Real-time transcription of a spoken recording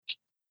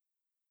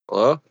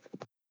Hello?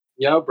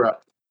 Yo, bro.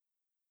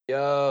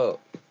 Yo,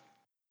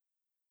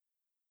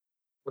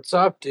 What's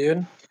up,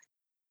 dude?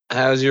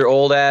 how's your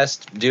old ass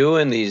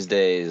doing these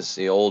days,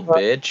 you old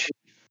bitch?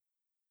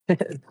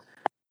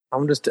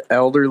 I'm just an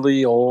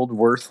elderly, old,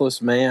 worthless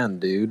man,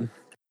 dude.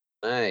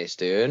 Nice,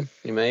 dude.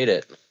 You made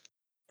it.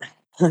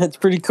 It's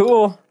pretty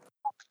cool.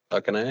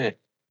 Fucking A.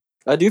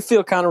 I do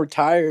feel kind of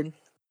retired.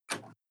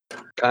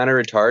 Kind of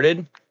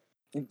retarded?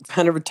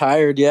 Kind of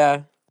retired,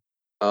 yeah.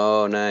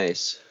 Oh,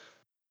 nice.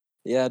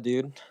 Yeah,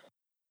 dude.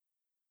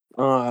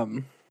 But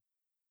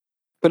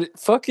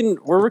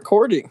we're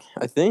recording,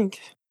 I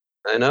think.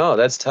 I know,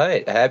 that's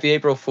tight. Happy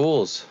April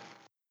Fools.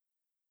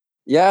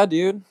 Yeah,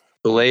 dude.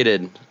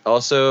 Belated.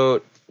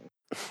 Also,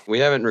 we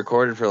haven't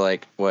recorded for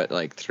like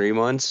 3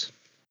 months?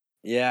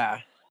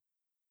 Yeah.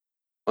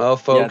 Well,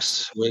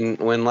 folks,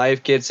 when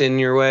life gets in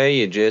your way,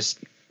 you just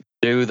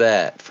do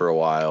that for a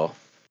while.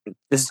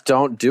 Just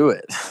don't do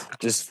it.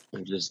 Just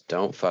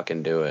Don't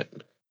fucking do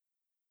it.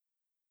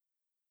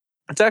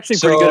 it's actually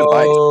pretty good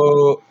advice.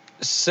 So,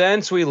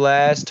 since we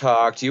last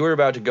talked, you were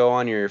about to go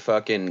on your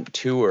fucking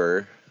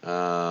tour,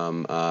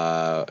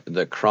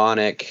 the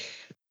Chronic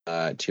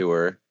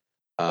tour.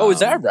 Oh, is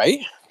that right?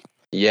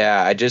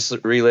 Yeah, I just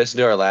re-listened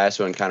to our last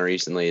one kind of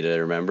recently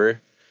to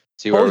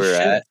see where Holy we're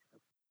shit. at.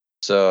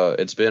 So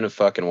it's been a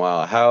fucking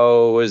while.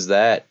 How was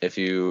that? I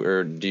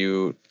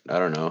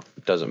don't know.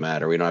 It doesn't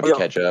matter. We don't have to Yo.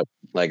 catch up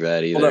like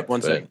that either. Hold up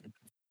one second.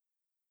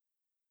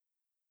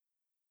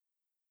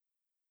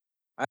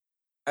 I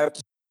have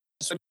to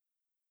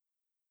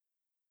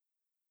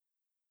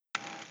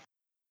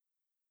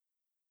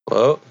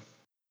Hello?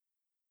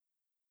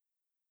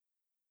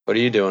 What are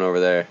you doing over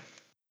there?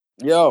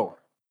 Yo.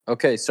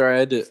 Okay,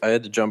 sorry, I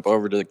had to jump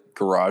over to the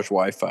garage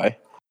Wi-Fi.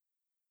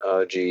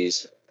 Oh,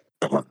 geez.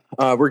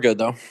 We're good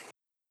though.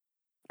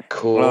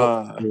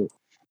 Cool.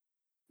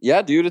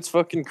 Yeah, dude, it's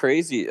fucking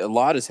crazy. A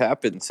lot has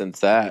happened since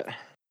that.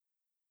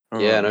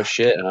 Yeah, no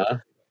shit, huh?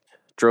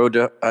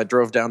 I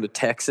drove down to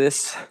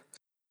Texas.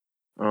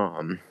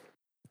 So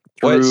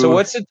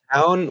what's the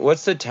town?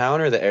 What's the town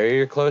or the area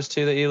you're close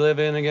to that you live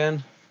in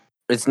again?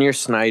 It's near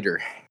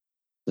Snyder.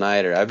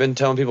 Snyder. I've been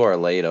telling people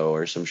Arlado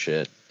or some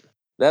shit.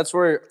 That's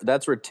where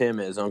Tim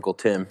is, Uncle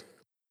Tim.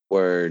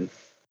 Word.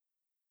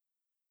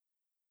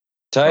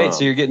 Tight.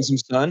 So you're getting some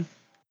sun?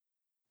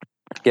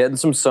 Getting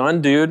some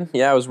sun, dude.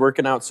 Yeah, I was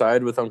working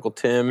outside with Uncle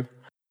Tim,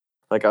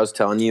 like I was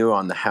telling you,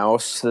 on the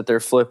house that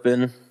they're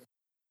flipping.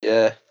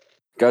 Yeah.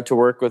 Got to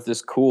work with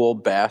this cool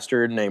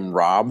bastard named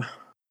Rob.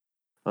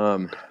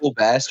 Cool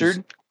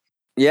bastard?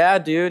 Yeah,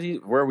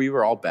 dude. We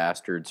were all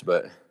bastards,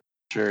 but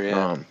Sure,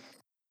 yeah.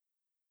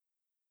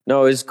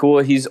 No, it's cool.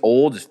 He's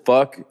old as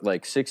fuck,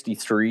 like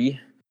 63,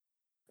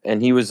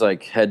 and he was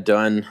like had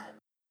done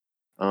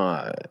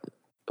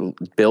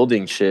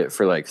building shit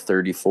for like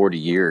 30, 40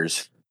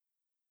 years.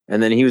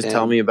 And then he was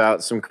telling me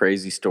about some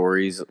crazy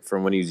stories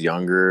from when he was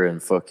younger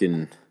and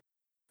fucking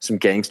some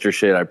gangster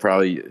shit I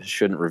probably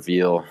shouldn't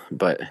reveal.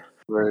 But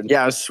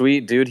yeah, it was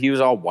sweet, dude. He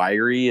was all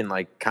wiry and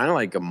like kind of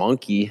like a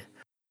monkey,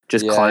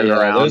 just climbing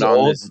around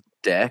on this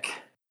deck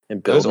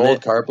and building. Those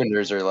old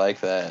carpenters are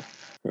like that.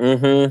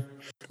 Mm-hmm.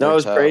 No, it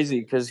was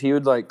crazy because he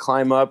would like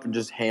climb up and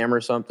just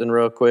hammer something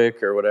real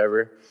quick or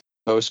whatever.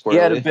 He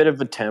had a bit of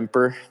a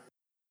temper,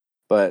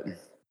 but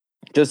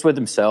just with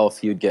himself,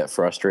 he would get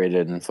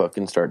frustrated and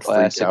fucking start to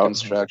freak out.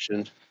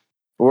 Construction.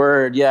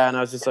 Word, yeah. And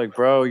I was just like,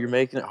 bro, you're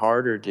making it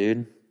harder,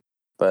 dude.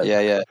 But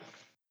yeah.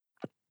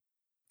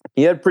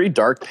 He had a pretty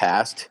dark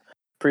past,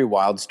 pretty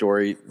wild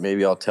story.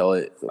 Maybe I'll tell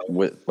it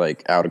with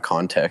like out of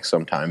context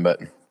sometime,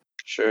 but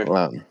sure.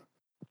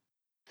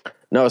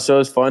 No, so it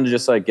was fun to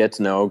just like get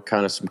to know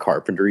kind of some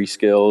carpentry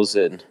skills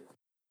and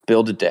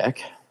build a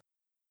deck.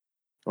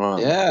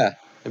 Yeah,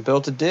 I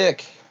built a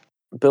dick.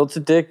 Built a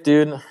dick,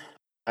 dude.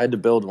 I had to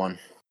build one.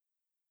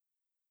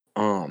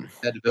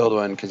 Had to build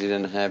one because you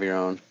didn't have your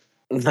own.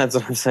 That's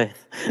what I'm saying.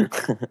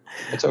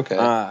 It's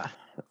okay.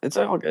 It's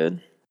all good.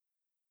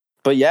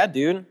 But yeah,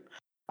 dude.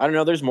 I don't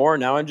know. There's more.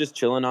 Now I'm just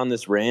chilling on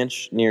this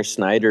ranch near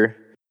Snyder.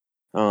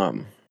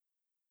 Kind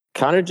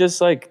of just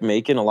like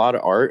making a lot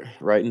of art,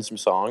 writing some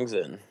songs,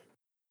 and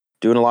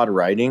doing a lot of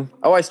writing.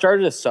 Oh, I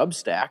started a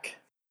Substack.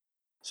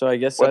 So I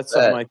guess that's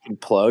something I can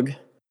plug.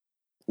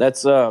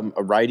 That's a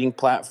writing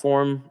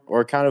platform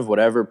or kind of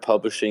whatever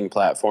publishing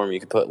platform. You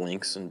can put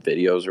links and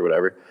videos or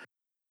whatever.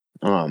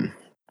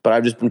 But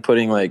I've just been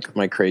putting like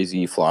my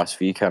crazy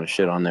philosophy kind of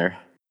shit on there.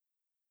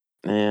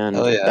 And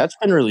that's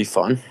been really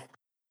fun.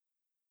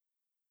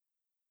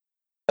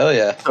 Hell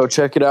yeah. So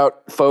check it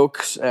out,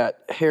 folks,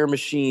 at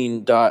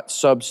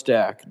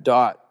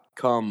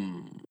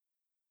hairmachine.substack.com.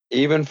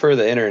 Even for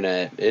the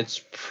internet,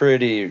 it's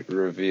pretty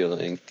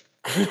revealing.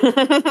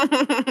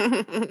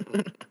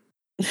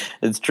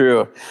 It's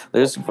true.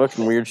 There's some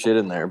fucking weird shit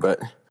in there, but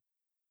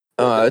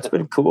it's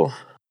been cool.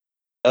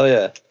 Hell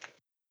yeah.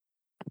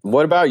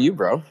 What about you,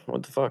 bro?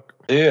 What the fuck?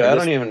 Dude, I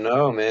don't even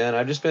know, man.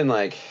 I've just been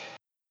like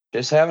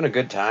just having a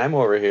good time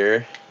over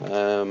here.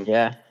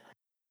 Yeah.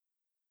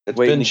 It's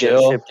waiting been to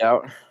chill. Get shipped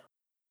out.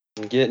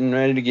 I'm getting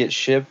ready to get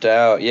shipped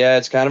out. Yeah,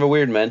 it's kind of a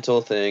weird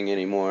mental thing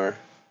anymore.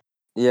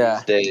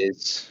 Yeah. these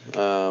days.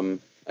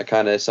 I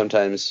kind of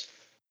sometimes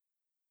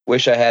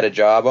wish I had a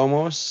job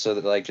almost so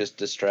that like just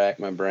distract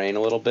my brain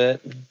a little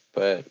bit.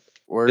 But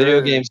video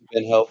Word. games have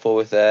been helpful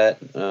with that.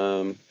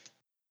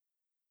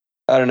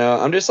 I don't know.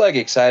 I'm just like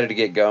excited to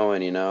get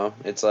going, you know?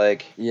 It's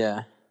like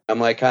Yeah. I'm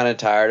like kind of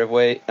tired of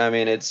wait. I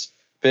mean, it's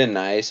been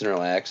nice and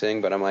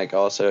relaxing, but I'm like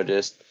also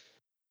just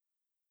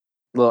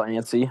A little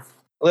antsy.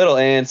 a little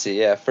antsy.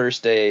 Yeah,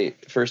 first day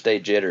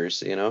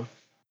jitters, you know?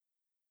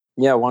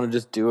 Yeah, I want to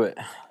just do it.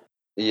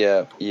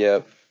 Yep,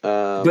 yep.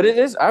 But it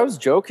is. I was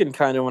joking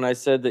kind of when I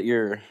said that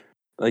you're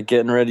like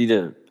getting ready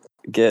to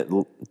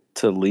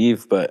to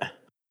leave, but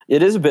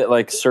it is a bit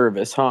like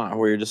service, huh?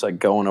 Where you're just like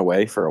going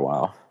away for a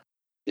while.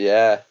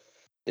 Yeah,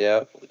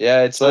 yeah,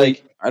 yeah. It's So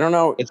like I don't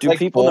know. it's Do like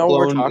people full know what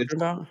we're blown. talking It's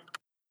about? oh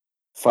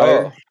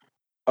Fire.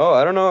 oh.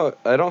 I don't know.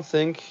 I don't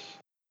think.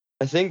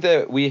 I think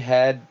that we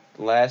had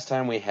last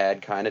time we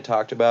had kind of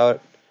talked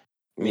about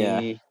Yeah.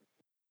 me.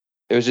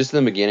 It was just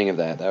in the beginning of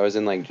that. That was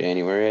in like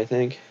January, I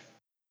think.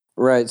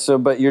 Right. So,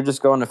 but you're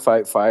just going to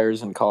fight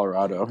fires in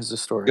Colorado. Is the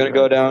story Gonna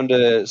go right? down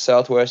to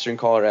southwestern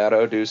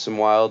Colorado, do some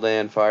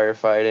wildland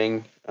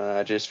firefighting,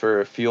 just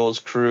for a fuels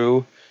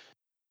crew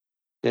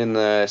in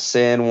the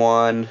San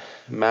Juan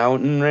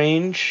mountain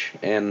range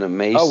and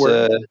Oh,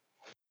 word.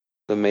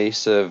 the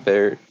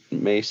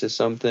Mesa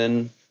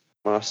something,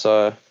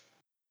 Masa.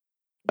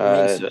 Uh,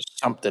 Mesa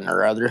something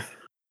or other.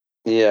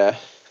 yeah.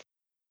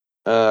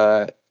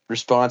 Uh,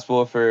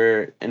 Responsible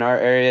for in our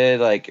area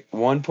like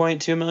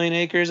 1.2 million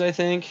acres, I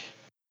think.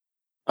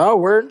 Oh,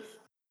 word.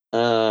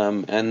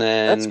 And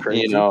That's then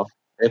crazy.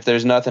 if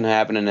there's nothing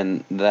happening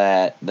in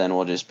that, then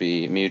we'll just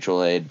be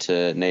mutual aid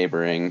to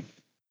neighboring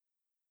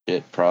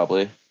shit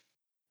probably.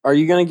 Are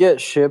you gonna get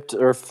shipped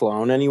or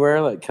flown anywhere,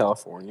 like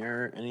California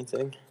or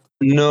anything?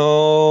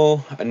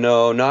 No,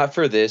 no, not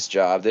for this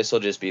job. This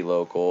will just be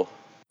local.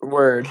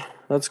 Word.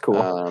 That's cool.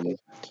 Um,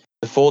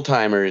 the full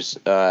timers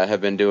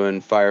have been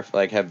doing fire,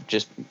 like have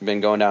just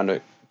been going down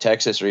to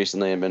Texas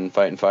recently and been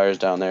fighting fires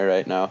down there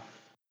right now.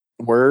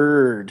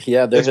 Word.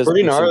 Yeah, there It's has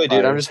pretty been some gnarly, dude.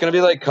 I'm fires. just gonna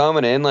be like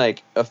coming in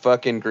like a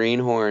fucking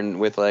greenhorn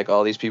with like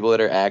all these people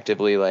that are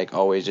actively like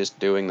always just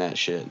doing that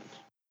shit.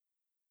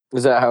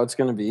 Is that how it's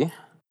gonna be?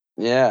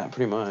 Yeah,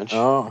 pretty much.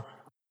 Oh.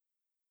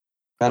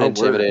 Kind Oh, of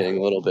word. intimidating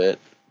a little bit,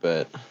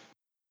 but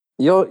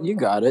You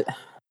got it.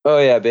 oh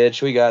yeah,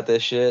 bitch, we got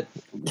this shit.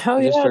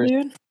 Hell Just yeah,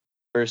 dude.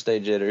 first day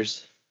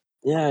jitters.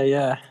 Yeah,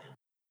 yeah.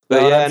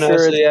 But No, and I'm yeah, no, sure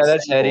so it's yeah, the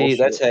that's same heady.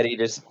 That's bullshit. heady.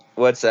 Just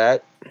what's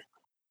that?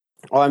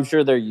 Oh, I'm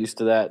sure they're used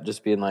to that,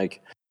 just being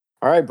like,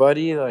 all right,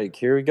 buddy, like,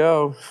 here we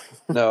go.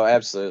 No,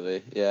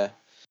 absolutely. Yeah.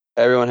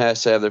 Everyone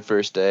has to have their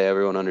first day.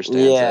 Everyone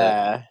understands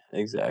that. Yeah,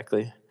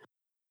 exactly.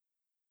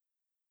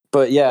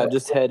 But yeah,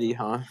 just heady,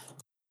 huh?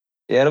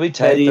 Yeah, it'll be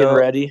tight Heady and though.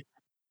 ready.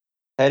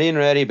 Heady and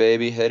ready,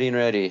 baby. Heady and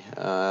ready.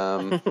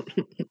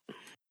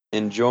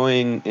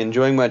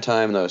 Enjoying my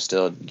time though.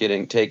 Still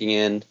taking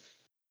in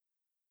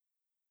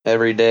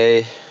every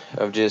day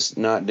of just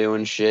not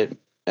doing shit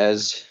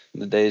as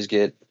the days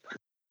get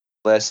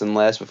less and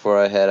less before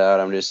I head out.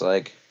 I'm just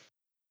like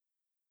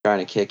trying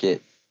to kick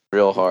it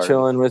real hard.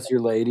 Chilling with your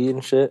lady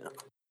and shit.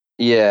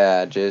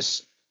 Yeah,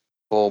 just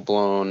full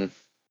blown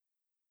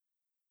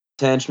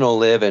intentional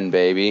living,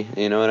 baby.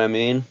 You know what I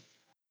mean?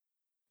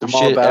 Some I'm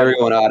all shit about it.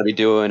 everyone ought to be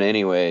doing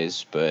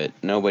anyways, but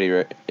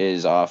nobody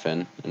is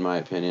often, in my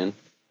opinion.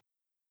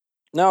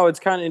 No, it's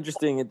kind of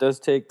interesting. It does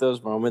take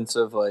those moments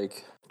of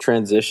like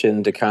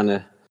transition to kind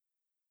of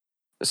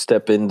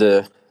step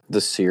into the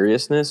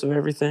seriousness of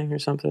everything or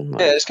something. Yeah,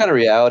 Like, just kind of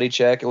reality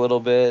check a little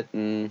bit,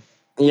 and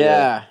yeah,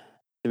 yeah,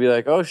 to be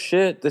like, oh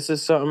shit, this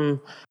is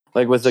something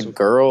like with a so-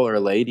 girl or a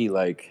lady,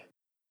 like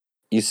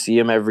you see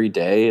them every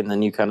day and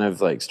then you kind of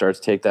like start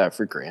to take that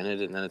for granted.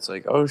 And then it's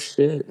like, oh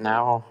shit,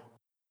 now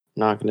I'm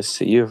not going to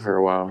see you for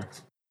a while.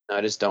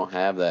 I just don't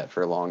have that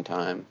for a long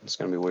time. It's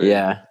gonna be weird.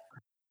 Yeah.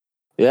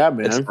 Yeah,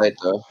 It's man. tight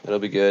though. It'll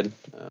be good.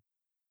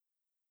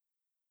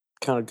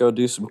 Kind of go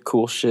do some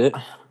cool shit.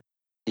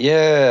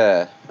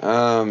 Yeah.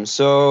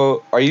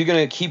 So are you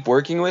gonna keep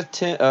working with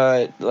Tim,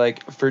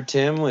 like for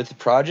Tim with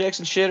projects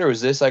and shit, or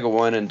was this like a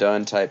one and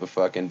done type of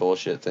fucking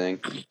bullshit thing?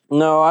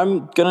 No,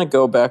 I'm going to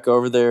go back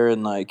over there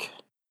and like,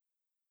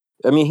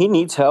 I mean, he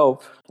needs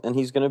help and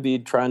he's going to be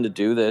trying to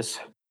do this.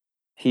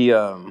 He,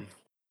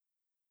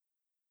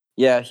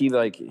 yeah,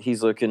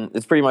 he's looking,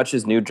 it's pretty much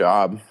his new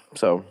job.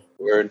 So,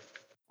 Word.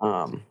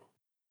 um,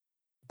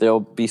 they'll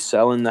be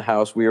selling the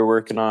house we are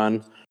working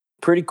on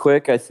pretty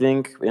quick, I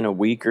think, in a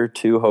week or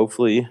two,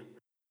 hopefully.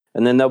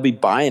 And then they'll be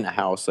buying a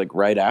house like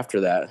right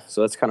after that.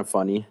 So that's kind of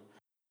funny.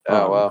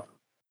 Oh Um, wow.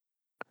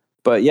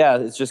 but yeah,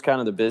 it's just kind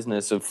of the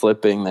business of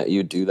flipping that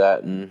you do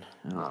that and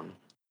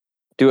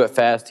do it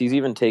fast. He's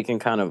even taken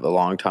kind of a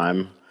long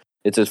time.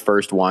 It's his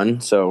first one.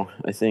 So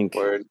I think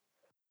Word.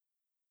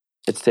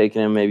 it's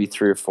taken him maybe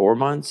 3 or 4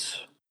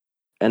 months.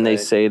 And they Right.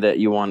 say that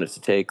you want it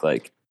to take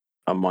like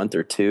a month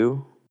or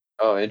two.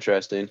 Oh,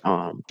 interesting.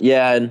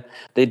 Yeah, and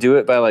they do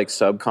it by like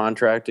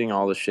subcontracting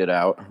all the shit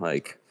out.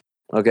 Like,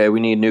 okay, we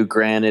need new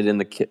granite in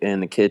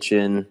the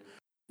kitchen.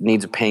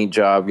 Needs a paint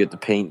job. Get the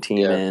paint team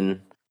Yeah.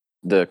 in.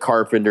 the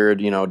carpenter,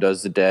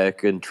 does the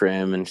deck and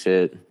trim and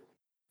shit.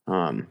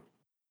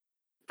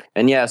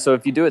 And yeah, so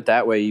if you do it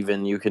that way,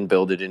 even you can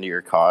build it into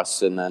your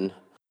costs, and then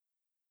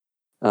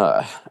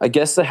I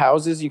guess the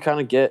houses you kind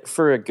of get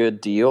for a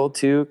good deal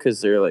too,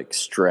 because they're like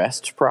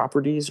stressed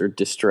properties or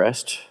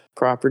distressed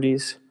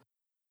properties.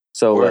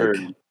 So Word.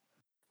 like,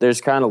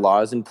 there's kind of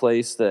laws in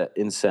place that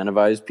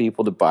incentivize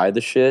people to buy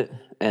the shit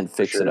and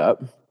fix it sure.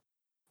 up.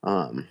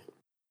 And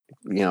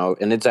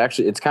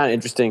it's kind of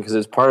interesting because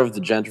it's part of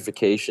the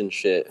gentrification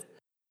shit,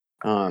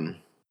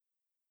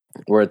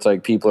 where it's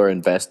like people are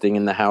investing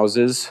in the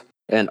houses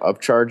and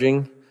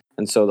upcharging,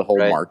 and so the whole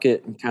Right.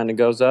 market kind of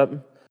goes up.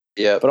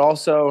 Yeah. But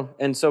also,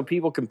 and so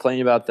people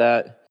complain about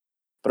that.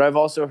 But I've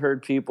also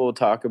heard people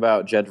talk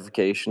about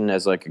gentrification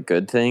as like a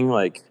good thing.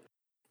 Like,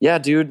 yeah,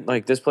 dude,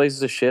 like this place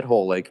is a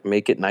shithole. Like,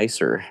 make it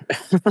nicer.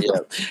 Yeah,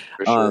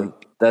 for sure.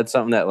 That's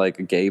something that like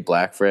a gay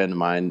black friend of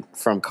mine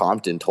from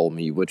Compton told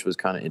me, which was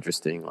kind of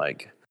interesting.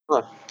 Like,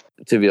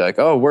 to be like,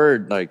 oh,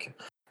 word, like,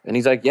 and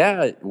he's like,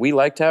 yeah, we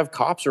like to have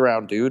cops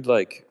around, dude.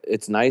 Like,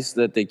 it's nice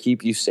that they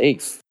keep you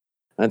safe.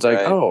 And it's like,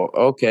 Right. oh,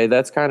 okay,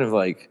 that's kind of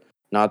like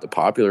not the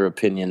popular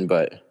opinion,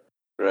 but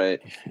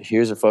Right.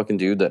 here's a fucking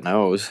dude that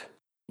knows.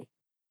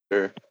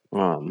 Sure.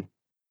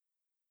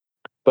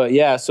 But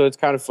yeah, so it's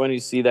kind of funny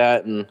to see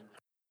that, and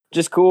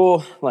just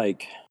cool,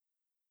 like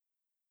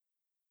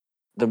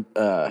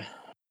the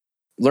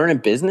learning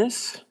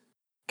business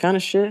kind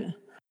of shit.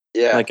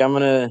 Yeah. Like I'm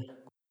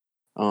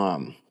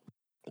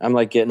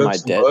like getting my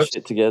debt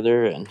shit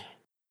together, and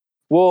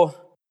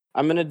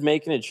I'm gonna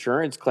make an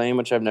insurance claim,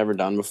 which I've never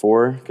done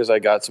before because I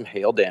got some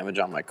hail damage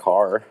on my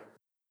car.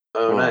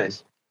 Oh,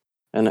 nice.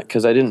 And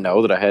because I didn't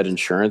know that I had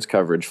insurance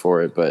coverage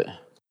for it, but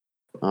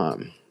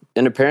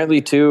and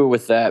apparently too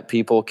with that,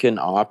 people can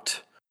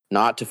opt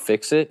not to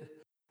fix it,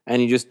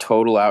 and you just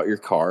total out your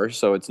car,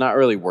 so it's not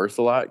really worth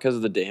a lot because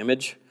of the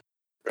damage.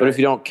 Right. But if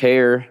you don't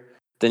care,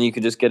 then you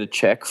could just get a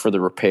check for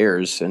the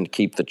repairs and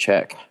keep the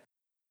check.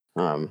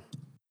 And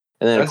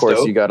then That's of course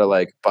dope. you got to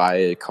like buy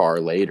a car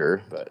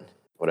later, but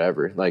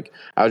whatever. Like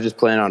I was just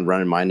planning on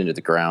running mine into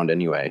the ground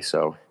anyway,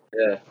 so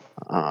yeah.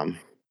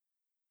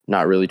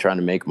 Not really trying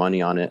to make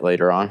money on it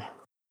later on.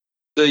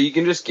 So you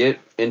can just get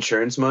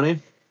insurance money?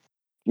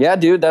 Yeah,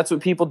 dude, that's what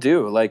people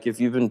do. Like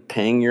if you've been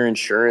paying your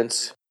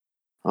insurance,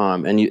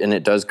 and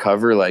it does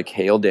cover like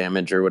hail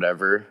damage or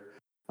whatever,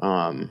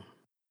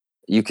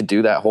 you could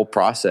do that whole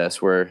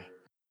process where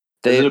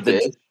Is it a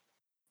bitch?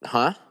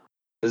 Huh?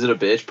 Is it a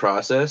bitch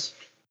process?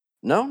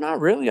 No, not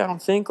really. I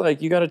don't think.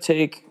 Like you got to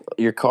take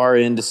your car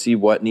in to see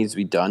what needs to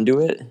be done to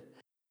it,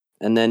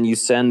 and then you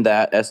send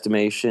that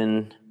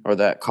estimation or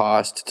that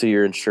cost to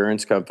your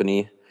insurance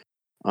company,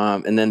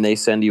 and then they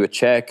send you a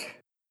check,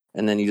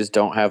 and then you just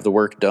don't have the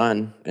work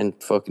done and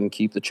fucking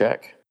keep the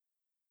check.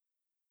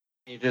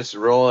 You just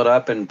roll it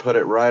up and put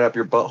it right up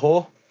your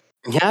butthole?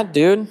 Yeah,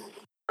 dude.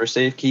 For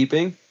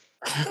safekeeping?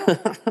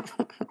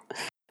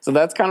 So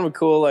that's kind of a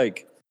cool,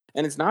 like,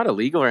 and it's not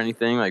illegal or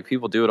anything. Like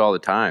people do it all the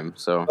time.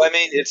 So I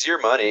mean, it's your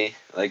money.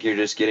 Like you're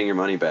just getting your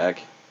money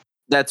back.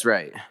 That's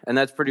right. And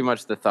that's pretty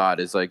much the thought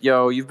is like,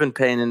 yo, you've been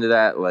paying into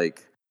that,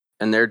 like,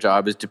 and their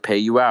job is to pay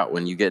you out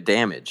when you get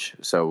damage.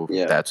 So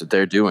that's what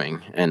they're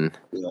doing. And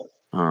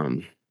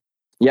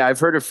I've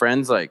heard of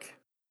friends like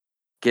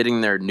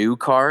getting their new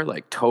car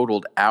like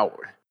totaled out,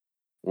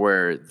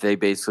 where they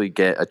basically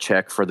get a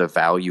check for the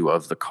value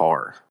of the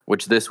car,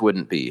 which this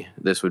wouldn't be.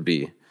 This would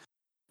be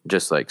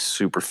just like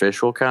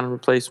superficial kind of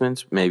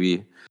replacements, maybe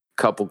a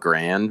couple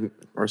grand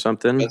or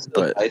something. That's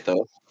still tight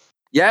though.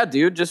 Yeah,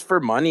 dude, just for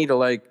money to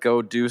like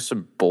go do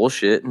some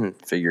bullshit and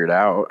figure it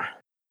out.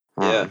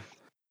 Yeah.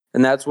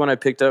 And that's when I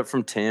picked up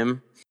from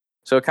Tim.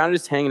 So kind of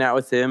just hanging out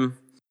with him,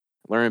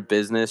 learning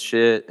business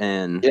shit,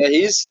 and yeah,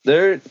 he's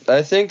there.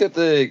 I think that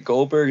the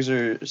Goldbergs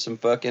are some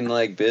fucking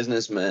like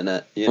businessmen.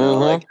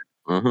 Like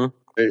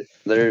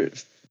they're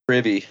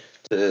privy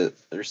to,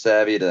 they're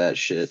savvy to that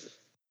shit.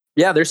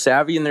 Yeah, they're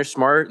savvy and they're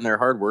smart and they're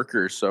hard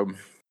workers. So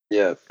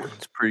yeah,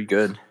 it's pretty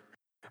good.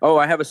 Oh,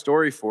 I have a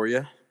story for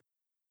you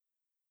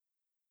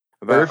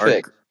about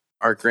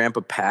our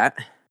grandpa Pat.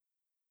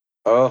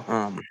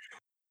 Oh,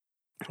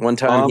 one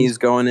time he's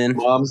going in.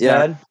 Mom's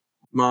dad.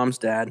 Mom's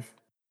dad.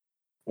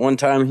 One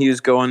time he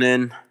was going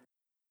in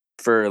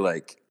for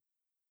like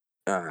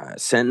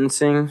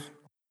sentencing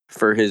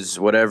for his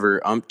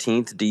whatever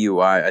umpteenth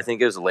DUI. I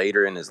think it was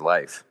later in his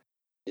life.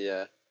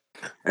 Yeah.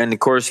 And of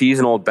course he's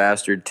an old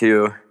bastard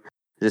too.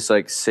 Just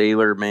like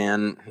sailor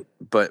man,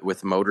 but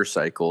with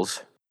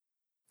motorcycles.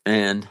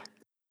 And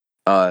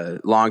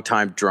long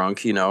time drunk,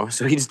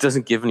 so he just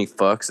doesn't give any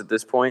fucks at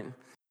this point.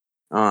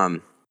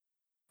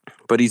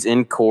 But he's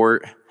in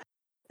court,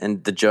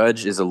 and the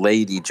judge is a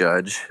lady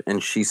judge,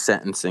 and she's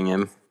sentencing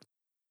him.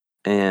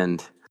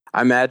 And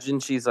I imagine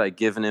she's like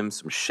giving him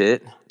some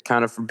shit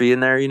kind of for being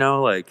there,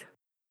 like,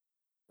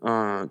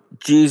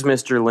 geez,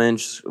 Mr.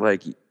 Lynch,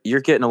 like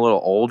you're getting a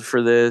little old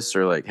for this,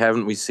 or like,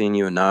 haven't we seen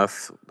you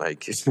enough?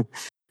 Like,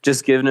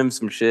 just giving him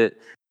some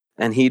shit.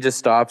 And he just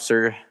stops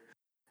her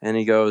and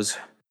he goes,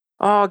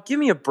 "Oh, give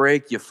me a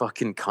break, you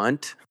fucking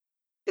cunt."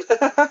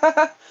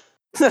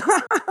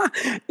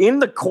 In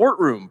the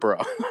courtroom, bro.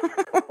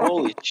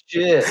 Holy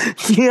shit.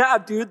 Yeah,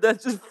 dude,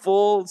 that's just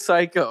full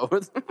psycho.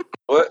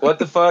 What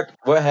the fuck?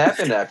 What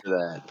happened after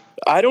that?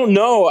 I don't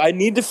know. I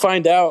need to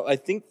find out. I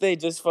think they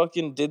just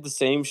fucking did the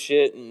same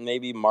shit and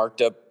maybe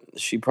marked up.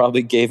 She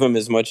probably gave him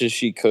as much as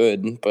she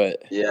could,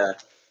 but Yeah.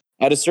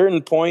 at a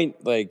certain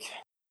point, like,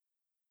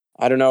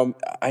 I don't know.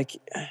 I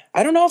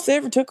don't know if they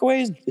ever took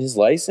away his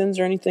license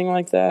or anything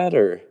like that,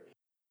 or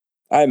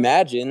I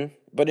imagine.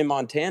 But in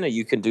Montana,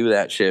 you can do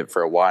that shit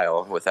for a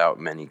while without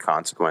many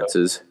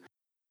consequences.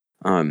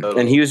 And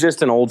Totally. he was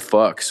just an old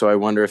fuck, so I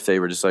wonder if they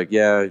were just like,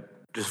 yeah,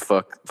 just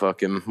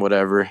fuck him,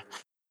 whatever.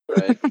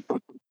 Right.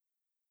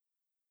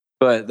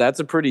 But that's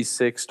a pretty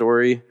sick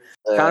story.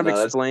 Kind of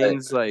No,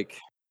 explains like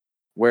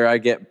where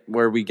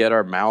we get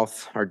our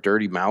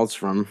dirty mouths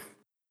from.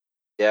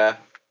 Yeah.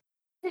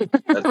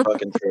 That's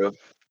fucking true.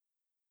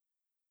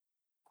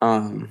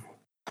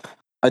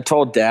 I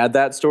told Dad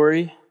that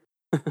story,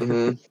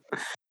 Mm-hmm.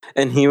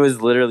 and he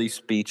was literally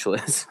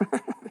speechless.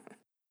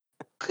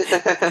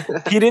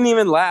 He didn't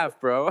even laugh,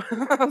 bro.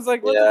 I was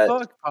like, "What the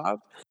fuck, Pop?"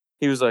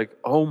 He was like,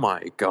 "Oh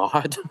my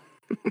god."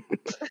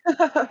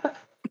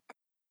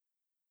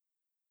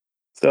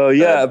 So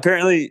yeah,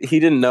 apparently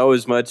he didn't know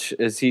as much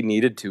as he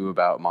needed to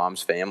about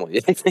Mom's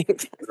family, I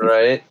think.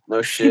 Right?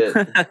 No shit.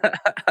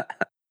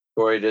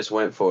 Corey just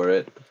went for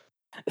it.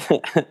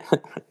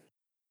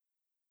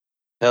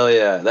 Hell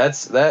yeah. That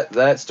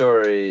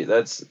story,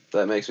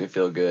 that makes me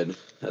feel good.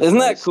 Isn't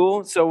that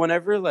cool? So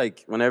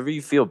whenever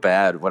you feel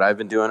bad, what I've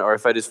been doing, or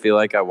if I just feel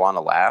like I want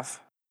to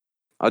laugh,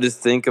 I'll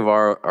just think of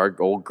our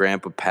old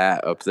grandpa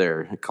Pat up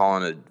there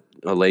calling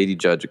a lady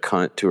judge a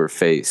cunt to her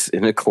face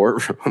in a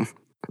courtroom.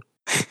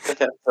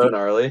 So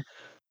gnarly.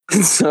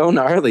 So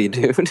gnarly,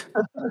 dude.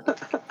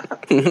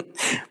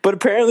 But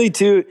apparently,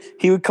 too,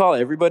 he would call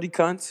everybody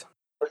cunts.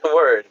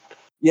 Word.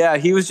 Yeah,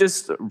 he was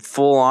just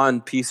full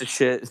on piece of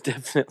shit,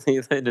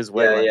 definitely in his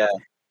way. Yeah.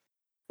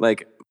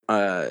 Like,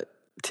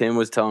 Tim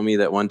was telling me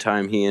that one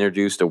time he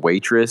introduced a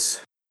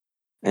waitress,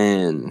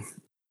 and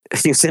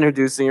he was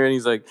introducing her, and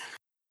he's like,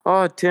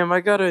 "Oh, Tim, I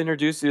gotta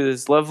introduce you to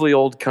this lovely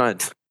old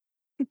cunt."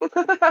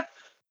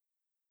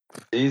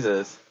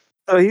 Jesus.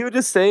 So he would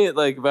just say it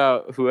like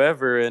about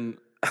whoever, and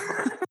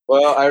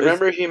well, I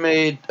remember he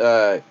made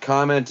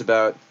comments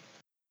about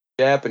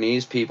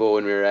Japanese people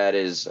when we were at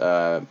his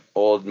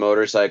old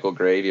motorcycle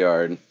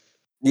graveyard.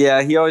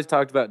 Yeah, he always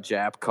talked about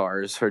Jap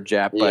cars or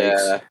Jap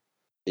bikes.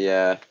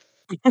 Yeah.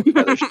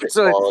 Their shit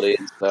quality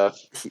and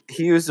stuff.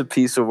 He was a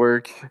piece of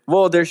work.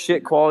 Well, their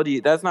shit quality,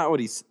 that's not what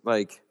he's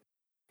like.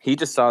 He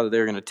just saw that they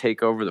were going to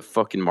take over the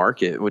fucking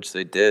market, which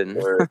they did.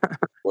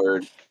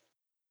 Word.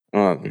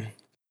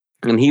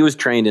 And he was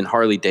trained in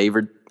Harley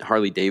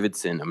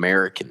Davidson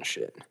American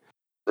shit.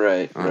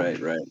 Right.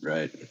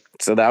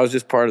 So that was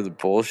just part of the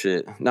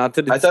bullshit. Not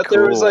that it's I thought cool,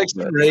 there was like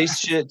some race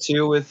shit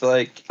too with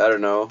like, I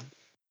don't know,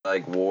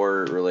 like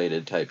war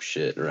related type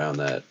shit around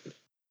that.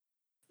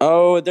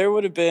 Oh, there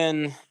would have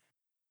been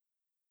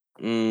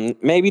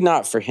maybe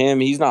not for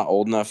him. He's not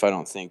old enough, I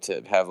don't think,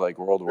 to have like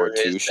World War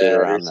II shit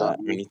around that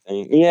or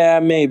anything. Yeah,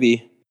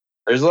 maybe.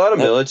 There's a lot of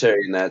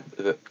military in that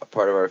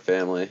part of our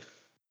family.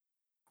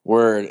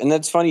 Word. And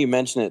that's funny you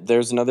mention it.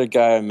 There's another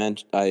guy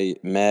I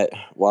met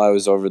while I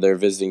was over there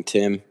visiting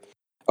Tim.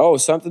 Oh,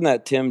 something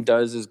that Tim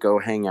does is go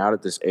hang out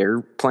at this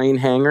airplane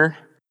hangar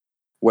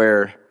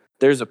where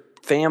there's a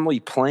family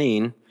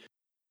plane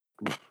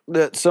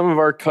that some of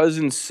our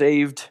cousins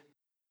saved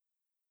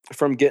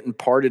from getting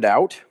parted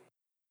out.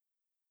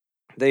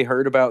 They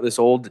heard about this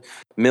old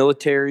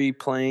military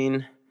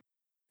plane,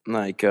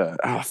 like,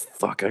 I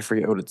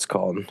forget what it's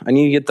called. I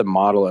need to get the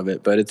model of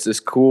it, but it's this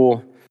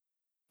cool,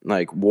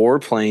 like, war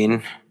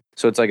plane.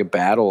 So it's like a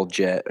battle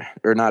jet,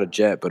 or not a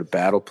jet, but a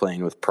battle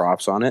plane with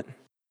props on it.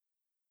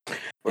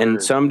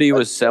 And somebody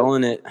was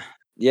selling it.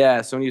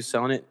 Yeah, somebody was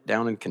selling it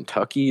down in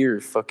Kentucky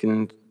or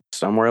fucking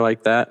somewhere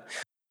like that.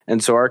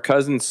 And so our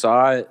cousins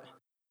saw it,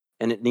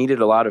 and it needed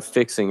a lot of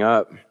fixing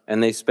up.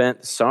 And they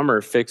spent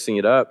summer fixing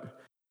it up.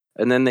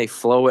 And then they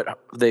flew it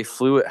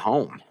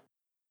home.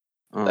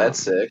 That's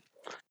sick.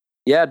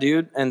 Yeah,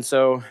 dude. And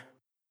so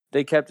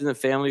they kept in the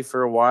family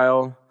for a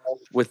while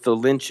with the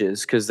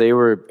Lynches because they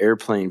were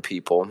airplane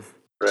people.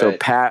 Right. So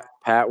Pat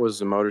was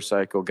the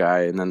motorcycle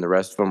guy, and then the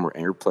rest of them were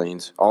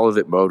airplanes. All of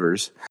it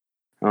motors.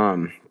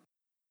 And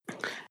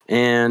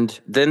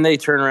then they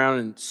turned around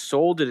and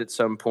sold it at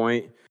some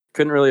point.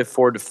 Couldn't really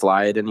afford to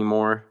fly it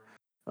anymore.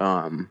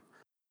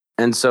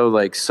 And so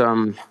like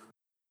some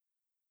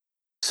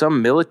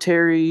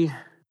military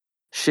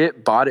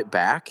shit bought it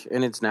back,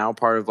 and it's now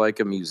part of like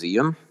a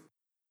museum.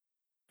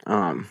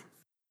 So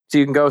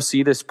you can go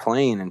see this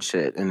plane and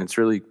shit, and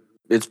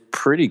it's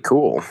pretty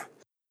cool.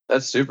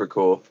 That's super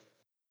cool.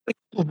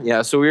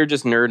 Yeah, so we were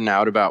just nerding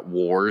out about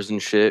wars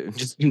and shit,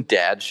 just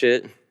dad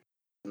shit.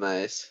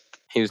 Nice.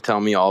 He was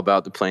telling me all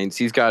about the planes.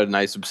 He's got a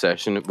nice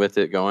obsession with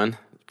it going.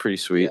 It's pretty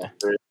sweet.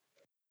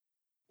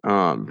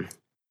 Yeah.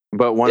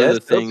 But one of the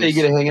things you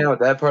get to hang out with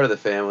that part of the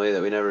family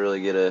that we never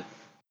really get to.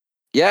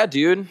 Yeah,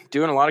 dude,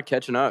 doing a lot of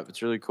catching up.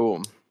 It's really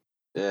cool.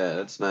 Yeah,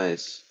 that's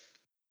nice.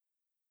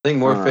 I think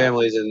more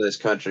families in this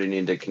country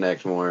need to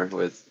connect more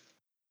with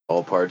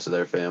all parts of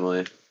their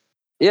family.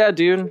 Yeah,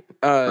 dude. It's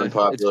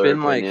Unpopular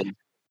been like, opinion.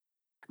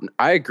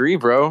 I agree,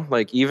 bro.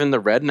 Like even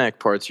the redneck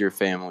parts of your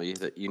family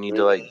that you need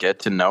to like get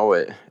to know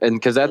it, and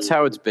because that's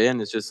how it's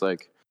been. It's just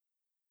like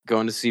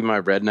going to see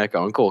my redneck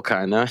uncle,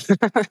 kind of.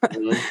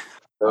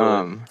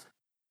 Totally.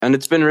 And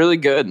it's been really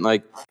good.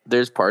 Like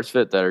there's parts of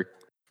it that are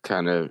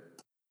kind of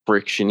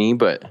frictiony,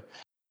 but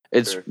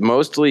it's Sure.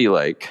 mostly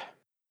like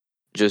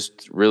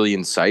just really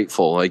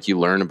insightful. Like you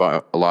learn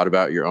about a lot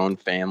about your own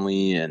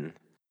family and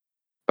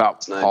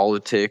about Nice.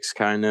 politics,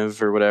 kind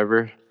of, or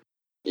whatever.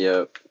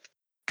 Yep.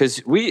 Because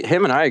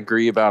him and I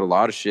agree about a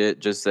lot of shit.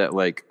 Just that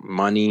like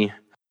money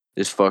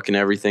is fucking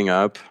everything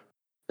up.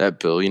 That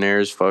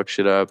billionaires fuck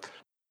shit up.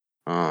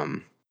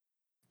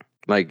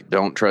 Like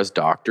don't trust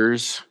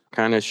doctors,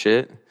 kind of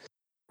shit.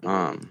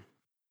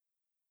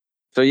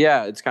 So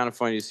yeah, it's kind of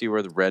funny to see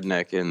where the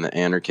redneck and the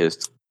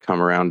anarchist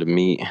come around to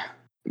meet.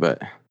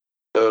 But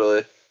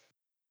Totally.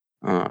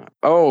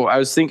 I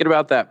was thinking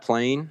about that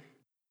plane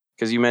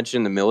because you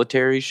mentioned the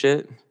military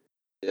shit.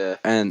 Yeah.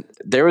 And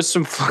there was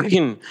some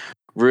fucking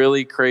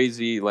really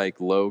crazy, like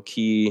low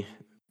key,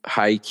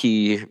 high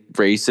key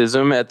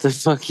racism at the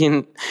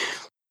fucking.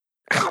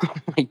 Oh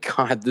my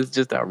God, this is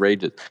just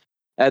outrageous.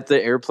 At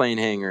the airplane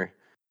hangar,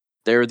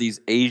 there were these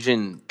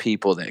Asian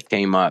people that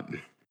came up.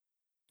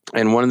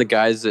 And one of the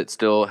guys that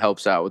still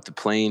helps out with the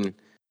plane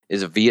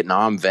is a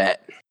Vietnam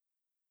vet.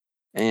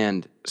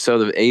 And so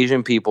the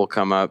Asian people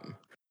come up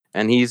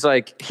and he's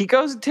like, he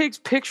goes and takes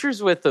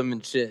pictures with them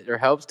and shit, or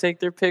helps take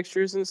their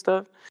pictures and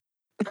stuff.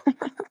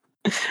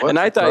 And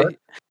I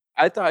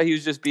thought he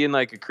was just being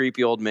like a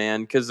creepy old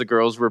man because the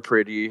girls were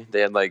pretty.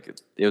 They had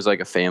like, it was like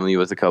a family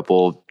with a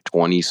couple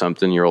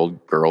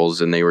 20-something-year-old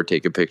girls and they were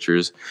taking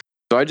pictures.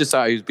 So I just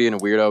thought he was being a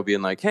weirdo,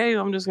 being like, hey,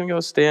 I'm just going to go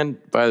stand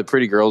by the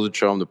pretty girls and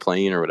show them the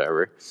plane or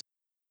whatever.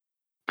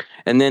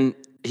 And then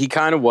he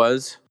kind of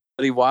was,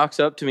 but he walks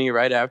up to me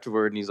right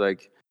afterward and he's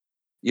like,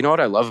 you know what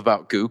I love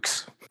about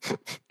gooks?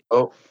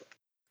 Oh.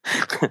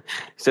 He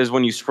says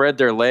when you spread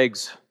their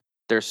legs,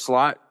 their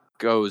slot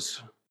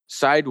goes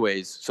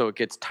sideways so it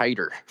gets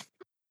tighter.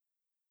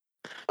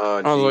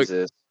 Oh,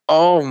 Jesus. Like,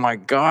 oh my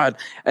God.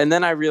 And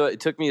then I realized, it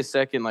took me a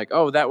second, like,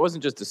 oh, that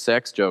wasn't just a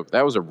sex joke.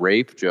 That was a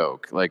rape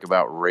joke, like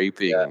about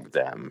raping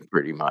them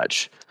pretty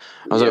much.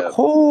 I was like,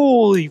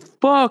 holy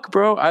fuck,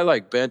 bro. I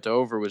like bent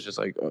over, was just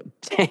like, oh,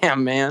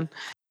 damn, man.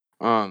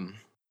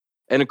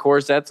 And of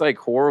course that's like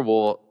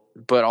horrible,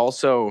 but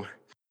also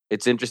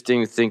it's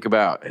interesting to think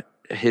about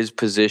his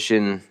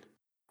position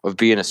of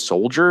being a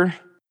soldier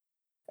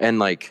and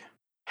like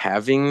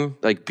having,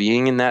 like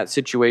being in that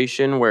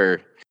situation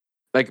where,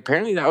 like,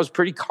 apparently that was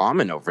pretty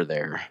common over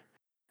there.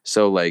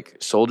 So like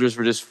soldiers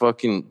were just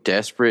fucking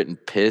desperate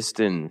and pissed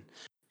and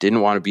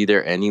didn't want to be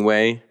there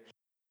anyway.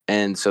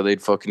 And so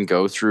they'd fucking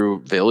go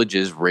through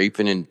villages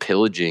raping and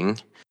pillaging.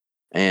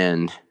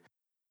 And,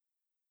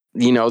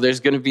 you know, there's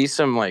going to be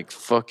some like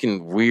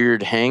fucking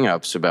weird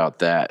hangups about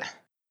that.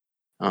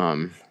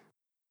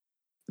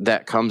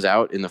 That comes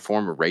out in the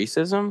form of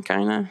racism,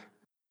 kind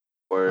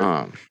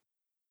of.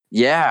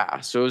 Yeah.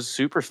 So it was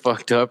super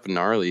fucked up and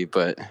gnarly,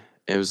 but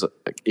it was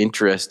like,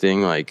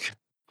 interesting, like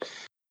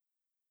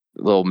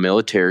little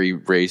military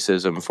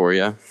racism for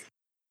you.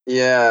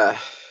 Yeah.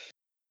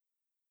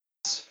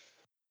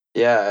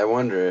 Yeah, I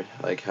wonder,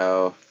 like,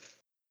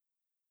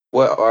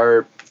 what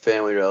our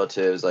family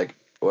relatives, like,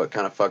 what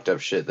kind of fucked up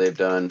shit they've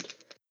done.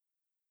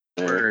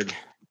 Their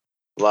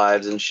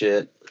lives and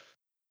shit.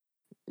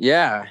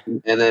 Yeah.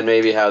 And then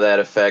maybe how that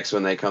affects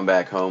when they come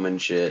back home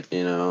and shit,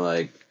 you know,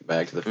 like,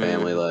 back to the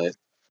family life.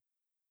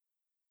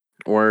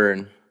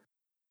 Word.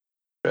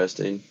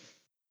 Interesting.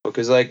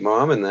 Because, like,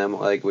 mom and them,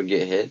 like, would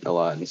get hit a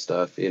lot and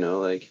stuff, you know,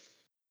 like.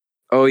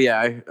 Oh,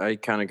 yeah, I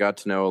kind of got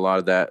to know a lot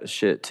of that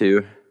shit,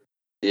 too.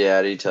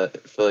 Yeah, did he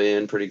fill you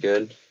in pretty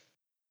good?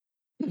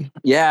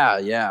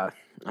 Yeah.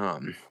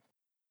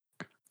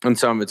 And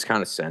some of it's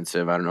kind of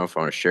sensitive. I don't know if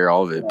I want to share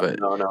all of it, but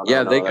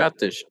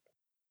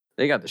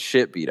they got the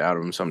shit beat out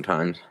of them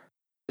sometimes.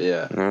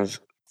 Yeah. And that was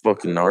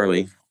fucking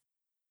gnarly.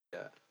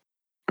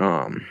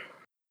 Yeah.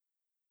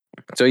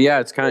 So yeah,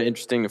 it's kind of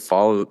interesting to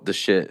follow the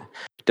shit.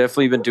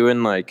 Definitely been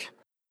doing like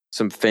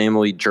some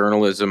family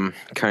journalism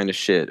kind of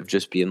shit of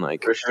just being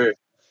like, for sure,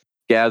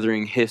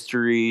 gathering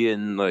history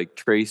and like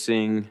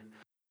tracing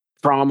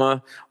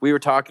trauma. We were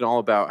talking all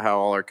about how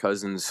all our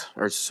cousins,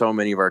 or so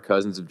many of our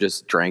cousins, have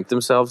just drank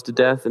themselves to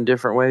death in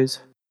different ways.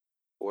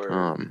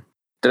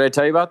 Did I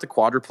tell you about the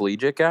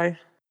quadriplegic guy?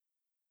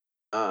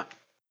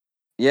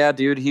 Yeah,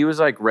 dude, he was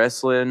like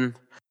wrestling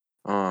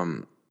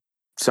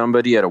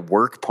somebody at a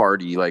work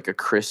party, like a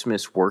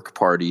Christmas work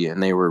party,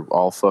 and they were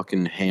all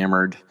fucking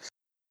hammered.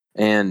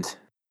 And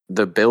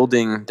the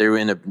building, they were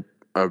in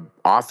a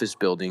office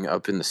building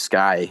up in the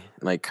sky,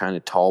 like kind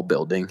of tall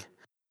building.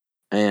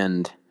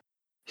 And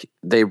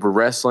they were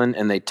wrestling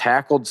and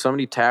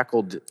somebody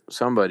tackled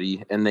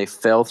somebody and they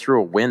fell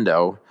through a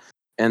window.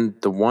 And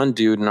the one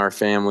dude in our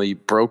family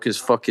broke his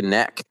fucking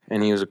neck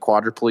and he was a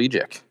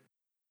quadriplegic.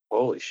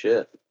 Holy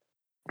shit.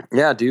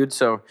 Yeah, dude.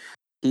 So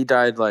he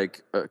died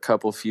like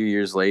a few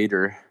years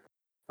later,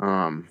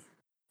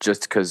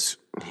 just because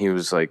he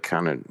was like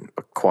kind of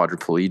a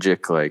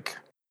quadriplegic. Like,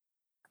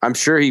 I'm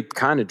sure he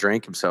kind of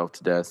drank himself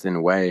to death in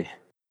a way,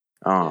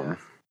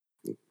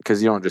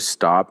 because you don't just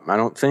stop. I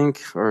don't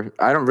think, or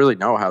I don't really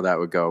know how that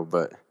would go,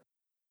 but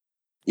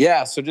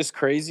yeah. So just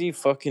crazy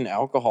fucking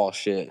alcohol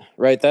shit,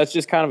 right? That's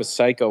just kind of a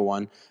psycho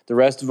one. The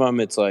rest of them,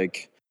 it's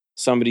like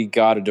somebody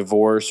got a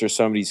divorce or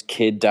somebody's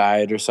kid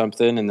died or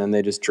something, and then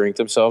they just drink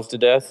themselves to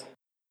death.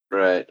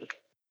 Right.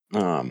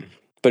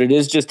 But it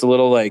is just a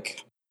little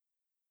like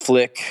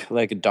flick,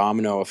 like a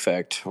domino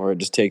effect, where it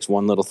just takes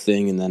one little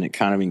thing and then it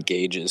kind of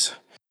engages.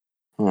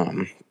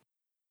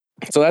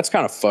 So that's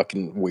kind of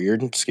fucking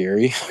weird and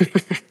scary.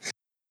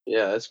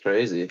 Yeah, that's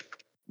crazy.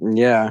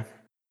 Yeah.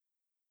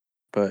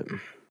 But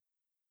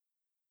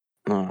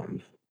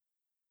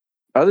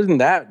other than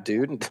that,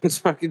 dude, it's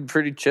fucking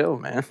pretty chill,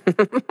 man.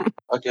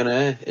 Fucking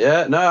A.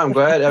 Yeah, no, I'm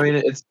glad. I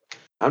mean,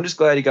 I'm just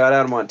glad you got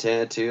out of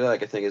Montana too.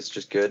 Like, I think it's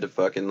just good to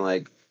fucking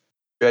like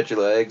stretch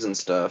your legs and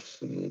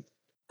stuff. And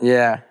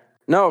Yeah.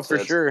 No, so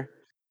for sure.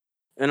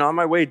 And on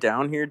my way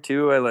down here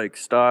too, I like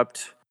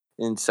stopped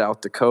in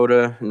South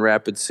Dakota in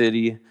Rapid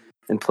City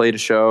and played a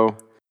show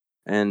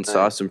and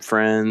saw some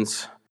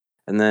friends,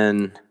 and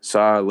then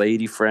saw a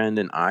lady friend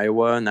in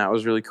Iowa, and that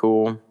was really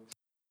cool.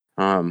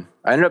 I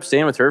ended up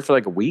staying with her for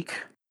like a week,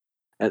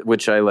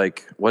 which I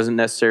like wasn't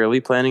necessarily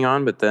planning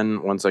on, but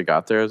then once I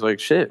got there, I was like,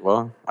 shit,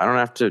 well, I don't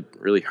have to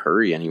really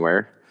hurry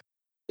anywhere.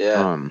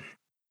 Yeah.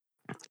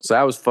 So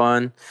that was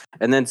fun.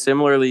 And then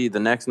similarly, the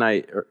next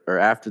night or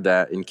after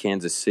that in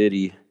Kansas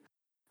City,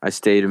 I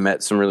stayed and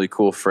met some really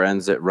cool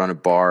friends that run a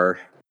bar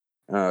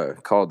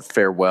called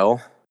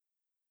Farewell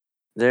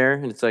there,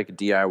 and it's like a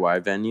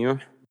DIY venue.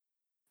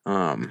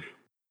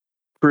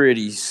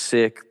 Pretty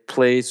sick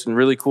place and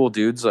really cool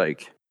dudes.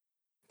 Like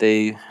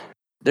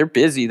they're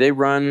busy. They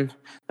run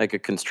like a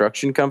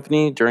construction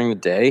company during the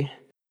day,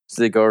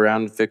 so they go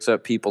around and fix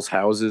up people's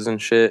houses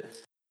and shit.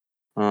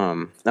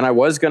 And I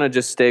was gonna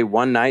just stay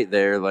one night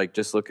there, like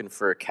just looking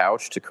for a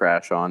couch to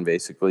crash on,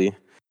 basically.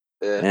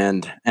 Yeah.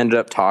 And ended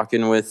up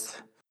talking with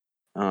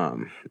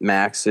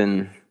Max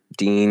and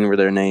Dean were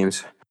their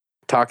names,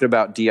 talking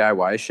about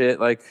DIY shit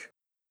like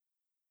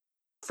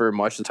for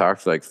much of the talk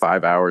for like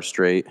 5 hours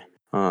straight.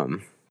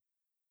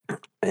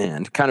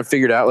 And kind of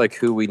figured out like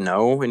who we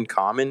know in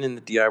common in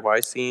the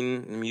DIY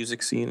scene, the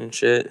music scene and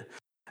shit.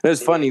 It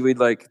was funny. We'd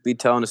like be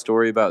telling a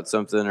story about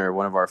something or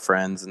one of our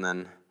friends, and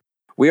then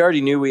we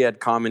already knew we had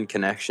common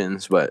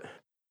connections, but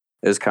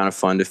it was kind of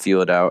fun to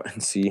feel it out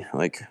and see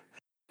like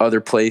other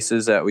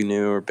places that we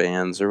knew or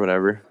bands or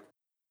whatever.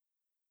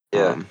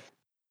 Yeah.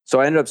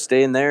 So I ended up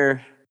staying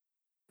there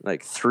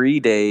like 3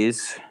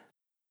 days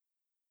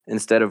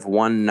instead of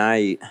one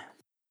night.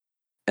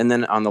 And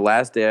then on the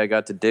last day, I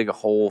got to dig a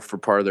hole for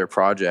part of their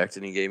project,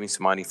 and he gave me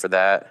some money for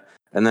that.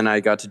 And then I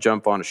got to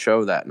jump on a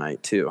show that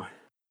night too.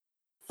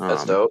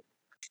 That's dope.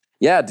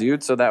 Yeah,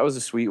 dude. So that was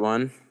a sweet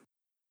one.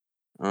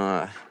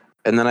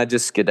 And then I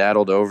just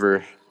skedaddled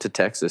over to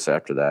Texas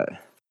after that.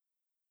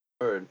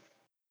 Word.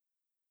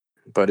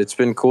 But it's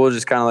been cool to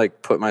just kind of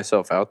like put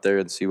myself out there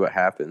and see what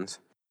happens.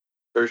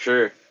 For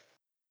sure.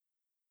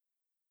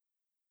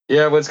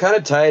 Yeah, what's kind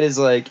of tight is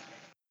like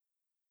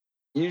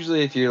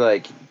usually if you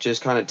like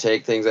just kind of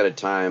take things at a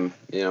time,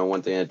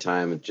 one thing at a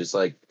time, it's just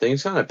like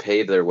things kind of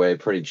pave their way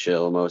pretty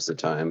chill most of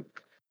the time.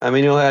 I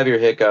mean, you'll have your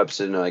hiccups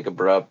and like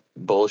abrupt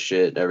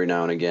bullshit every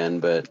now and again,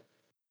 but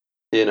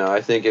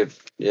I think it's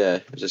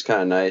just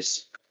kind of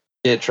nice.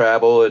 Get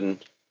travel and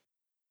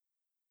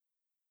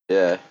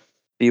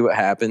See what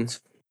happens.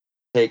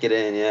 take it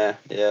in.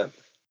 Yeah.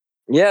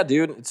 Yeah,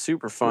 dude, it's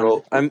super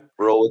fun.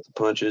 Roll with the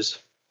punches.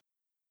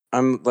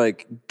 I'm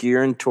like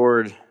gearing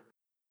toward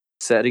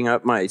setting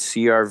up my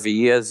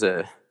CRV as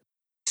a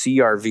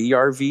CRV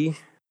RV.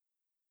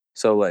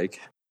 So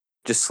like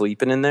just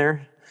sleeping in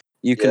there.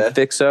 You can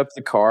fix up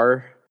the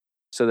car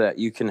so that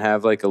you can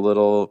have like a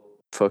little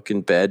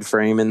fucking bed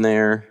frame in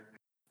there.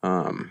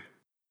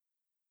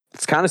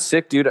 It's kind of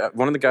sick, dude.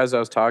 One of the guys I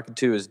was talking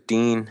to is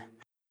Dean.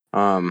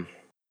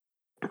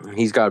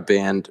 He's got a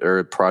band or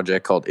a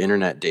project called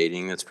Internet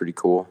Dating. That's pretty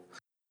cool.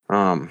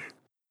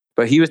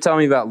 But he was telling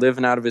me about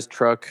living out of his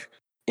truck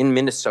in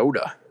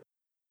Minnesota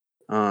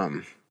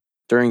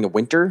during the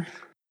winter.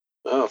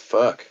 Oh,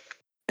 fuck.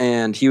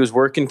 And he was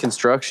working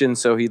construction,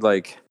 so he'd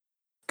like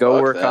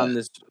go work on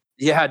this.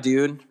 Yeah,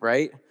 dude,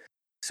 right?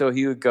 So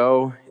he would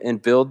go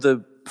and build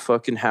the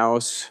fucking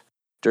house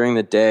during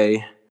the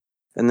day,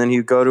 and then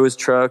he'd go to his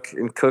truck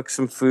and cook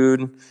some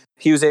food.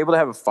 He was able to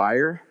have a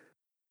fire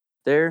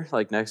there,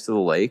 like next to the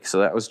lake, so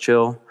that was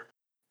chill.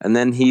 And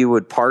then he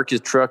would park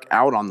his truck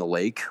out on the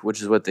lake,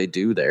 which is what they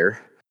do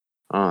there.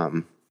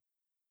 And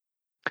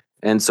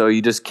so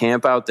you just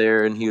camp out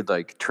there, and he would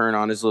like turn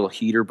on his little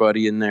heater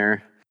buddy in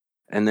there,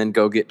 and then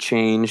go get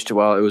changed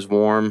while it was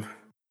warm,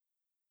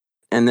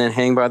 and then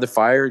hang by the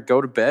fire,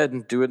 go to bed,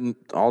 and do it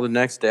all the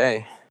next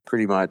day,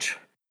 pretty much.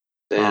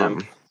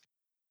 Damn.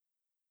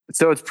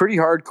 So it's pretty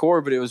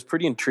hardcore, but it was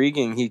pretty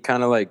intriguing. He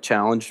kind of like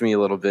challenged me a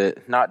little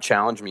bit. Not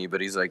challenged me,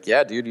 but he's like,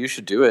 "Yeah, dude, you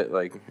should do it.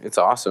 Like, it's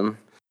awesome."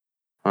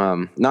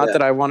 Not Yeah.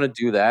 that I want to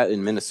do that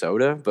in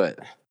Minnesota, but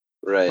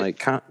Right. like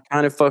kind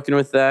of fucking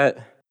with that,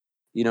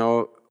 you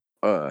know,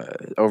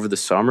 over the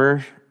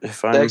summer.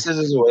 If I'm, Texas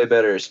is a way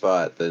better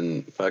spot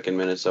than fucking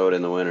Minnesota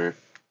in the winter.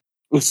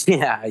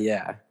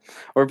 yeah,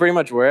 or pretty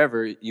much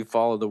wherever you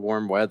follow the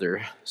warm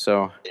weather.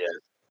 So, Yeah.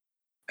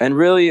 and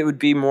really, it would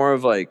be more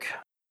of like,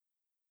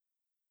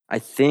 I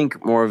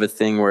think more of a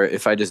thing where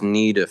if I just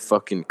need a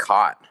fucking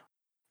cot,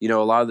 you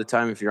know, a lot of the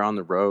time if you're on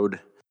the road,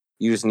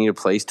 you just need a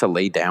place to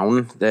lay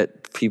down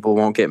that people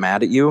won't get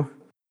mad at you.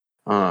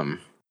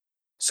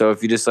 So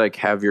if you just like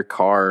have your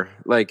car,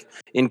 like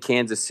in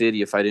Kansas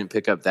City, if I didn't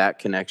pick up that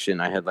connection,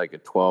 I had like a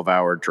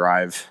 12-hour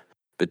drive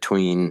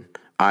between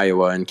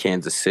Iowa and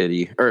Kansas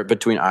City, or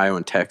between Iowa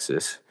and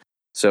Texas.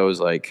 So it was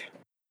like,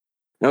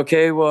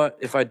 okay, well,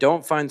 if I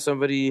don't find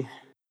somebody,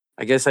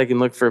 I guess I can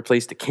look for a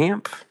place to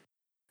camp.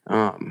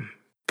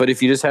 But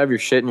if you just have your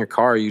shit in your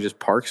car, you just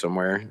park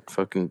somewhere,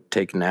 fucking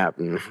take a nap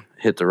and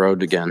hit the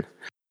road again.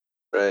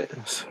 Right.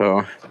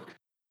 So,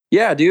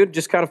 yeah, dude,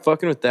 just kind of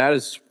fucking with that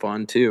is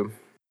fun too.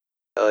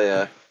 Hell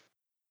yeah.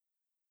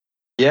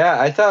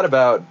 Yeah, I thought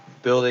about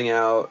building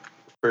out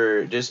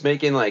for just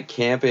making like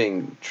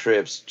camping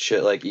trips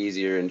like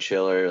easier and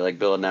chiller, like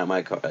building out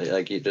my car,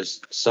 like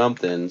just some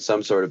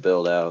sort of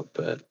build out,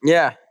 but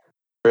Yeah,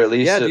 or at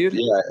least dude.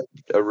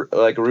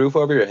 like a roof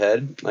over your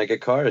head, like a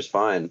car is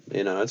fine,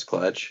 you know, it's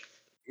clutch.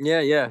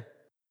 Yeah.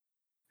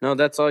 No,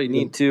 that's all you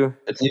need to.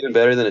 It's even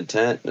better than a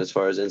tent as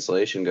far as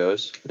insulation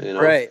goes, you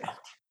know. Right.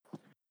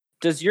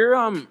 Does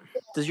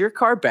your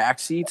car back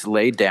seats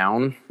lay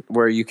down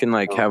where you can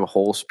like have a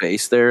whole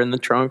space there in the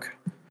trunk?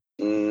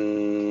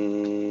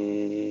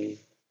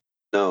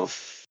 No,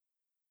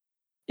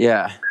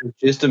 Yeah.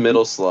 just a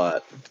middle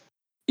slot.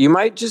 You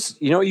might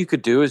just, you know what you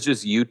could do is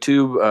just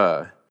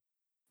YouTube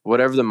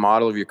whatever the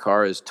model of your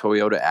car is,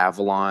 Toyota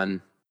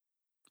Avalon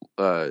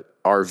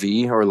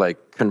RV or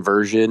like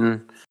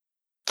conversion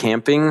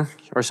camping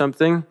or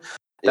something.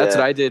 That's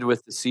what I did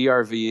with the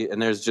CRV,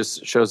 and there's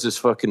just shows this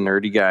fucking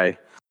nerdy guy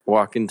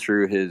walking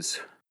through his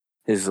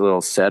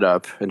little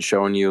setup and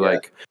showing you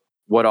like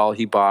what all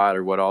he bought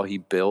or what all he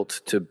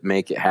built to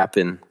make it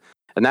happen.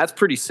 And that's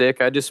pretty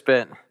sick. I just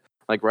spent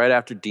like right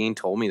after Dean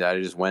told me that,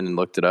 I just went and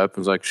looked it up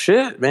and was like,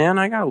 shit, man,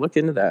 I gotta look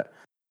into that.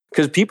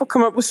 Because people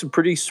come up with some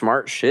pretty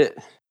smart shit.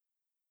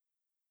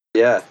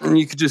 Yeah. And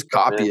you could just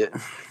copy it.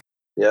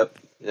 Yep.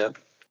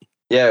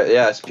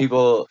 Yeah. So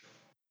people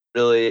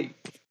really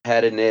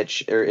had a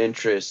niche or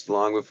interest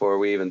long before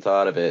we even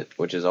thought of it,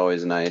 which is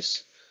always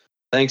nice.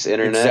 Thanks,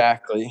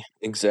 internet.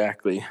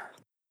 Exactly.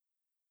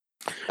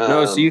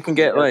 No, so you can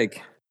get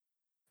like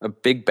a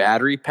big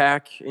battery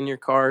pack in your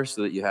car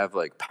so that you have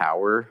like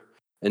power,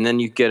 and then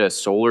you get a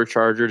solar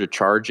charger to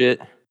charge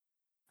it.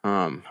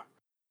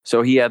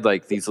 So he had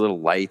like these little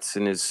lights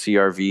in his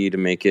CRV to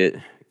make it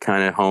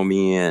kind of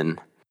homey, and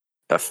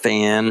a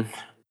fan.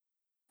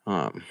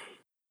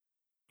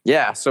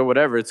 Yeah, so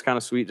whatever. It's kind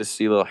of sweet to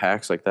see little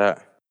hacks like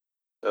that.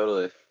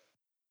 Totally.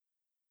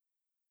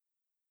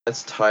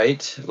 That's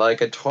tight,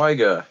 like a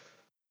Toyga.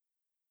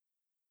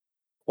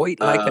 Wait,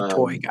 like a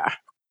toy guy.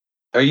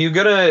 Are you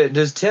gonna?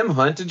 Does Tim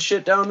hunt and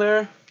shit down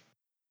there?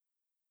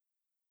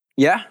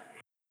 Yeah.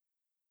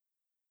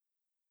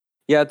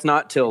 Yeah, it's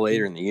not till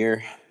later in the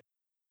year.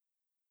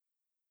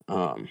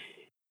 But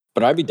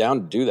I'd be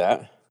down to do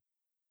that.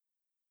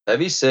 That'd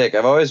be sick.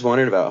 I've always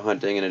wondered about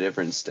hunting in a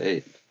different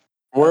state.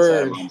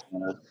 Word.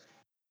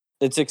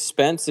 It's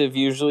expensive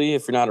usually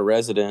if you're not a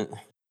resident.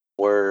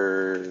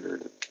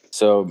 Word.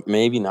 So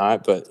maybe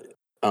not, but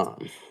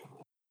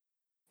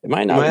it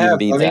might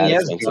not He that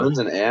has expensive. guns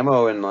and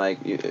ammo, and like,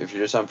 if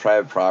you're just on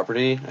private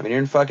property, I mean, you're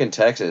in fucking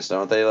Texas,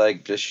 don't they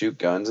like just shoot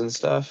guns and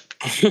stuff?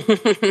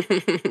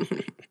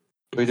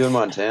 We do in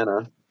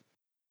Montana.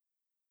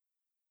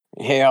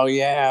 Hell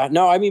yeah!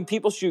 No, I mean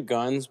people shoot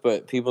guns,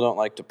 but people don't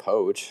like to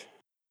poach.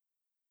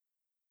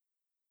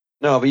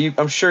 No, but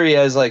I'm sure he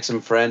has like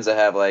some friends that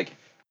have like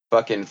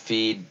fucking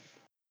feed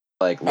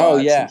like lots. Oh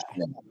yeah.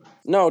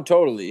 No,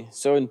 totally.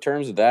 So in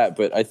terms of that,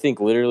 but I think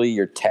literally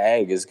your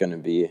tag is going to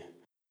be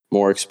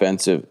more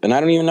expensive, and I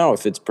don't even know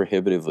if it's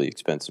prohibitively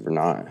expensive or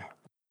not.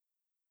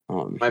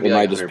 It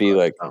might just be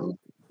like,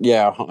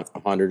 yeah, $100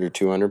 or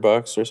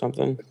 $200 or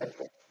something.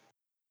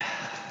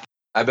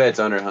 I bet it's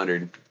under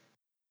 100.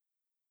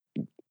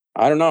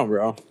 I don't know,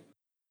 bro.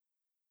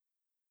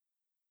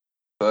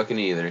 Fucking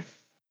either.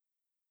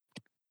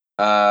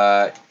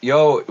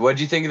 Yo,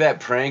 what'd you think of that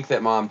prank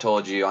that Mom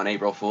told you on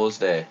April Fool's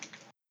Day?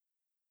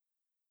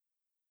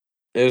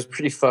 It was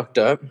pretty fucked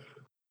up.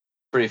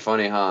 Pretty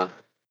funny, huh?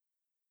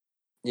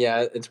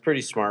 Yeah, it's a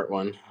pretty smart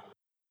one.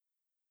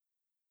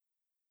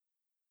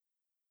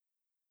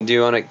 Do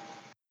you want to?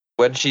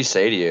 What did she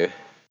say to you?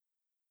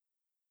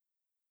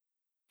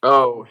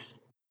 Oh,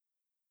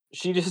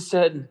 she just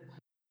said,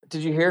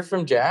 "Did you hear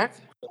from Jack?"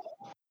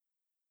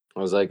 I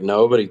was like,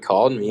 "No, but he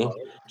called me."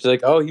 She's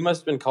like, "Oh, he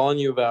must have been calling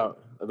you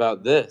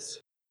about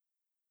this."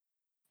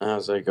 I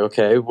was like,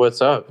 okay,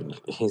 what's up?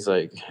 She's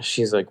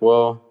like,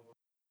 well,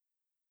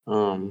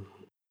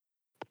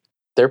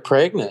 they're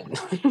pregnant.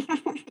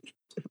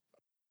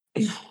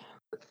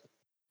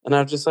 And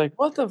I was just like,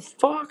 what the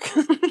fuck?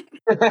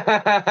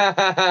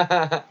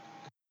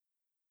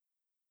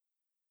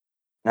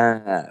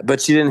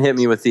 But she didn't hit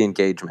me with the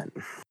engagement.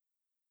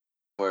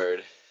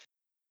 Word.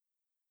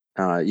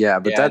 Yeah,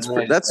 but Yeah, and then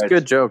I just that's a started.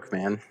 good joke,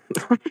 man.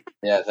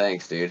 Yeah,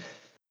 thanks, dude.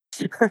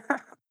 I think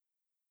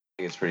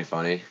it's pretty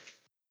funny.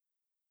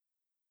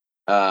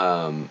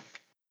 Yeah,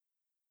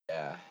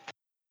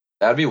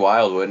 that'd be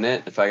wild, wouldn't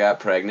it? If I got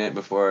pregnant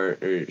before,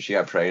 or she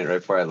got pregnant right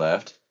before I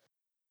left,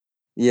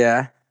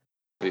 Yeah,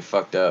 it'd be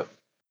fucked up.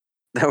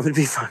 that would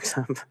be fucked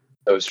up.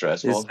 So It's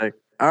stressful. like,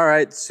 all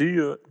right, see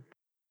you.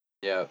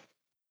 Yeah.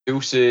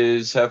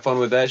 Deuces. Have fun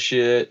with that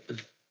shit.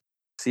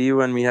 See you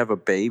when we have a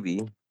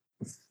baby.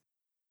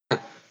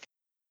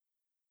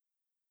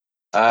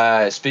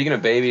 Speaking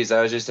of babies,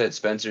 I was just at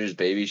Spencer's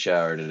baby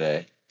shower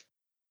today.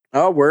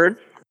 Oh, word.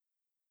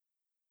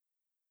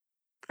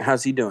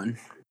 How's he doing?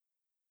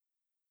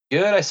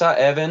 Good. I saw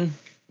Evan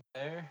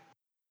there.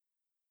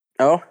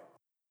 Oh,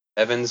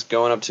 Evan's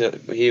going up to.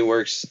 He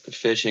works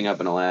fishing up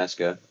in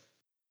Alaska.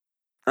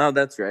 oh,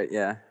 that's right.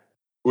 Yeah.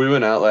 We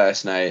went out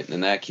last night,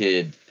 and that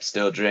kid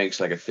still drinks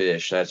like a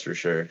fish. That's for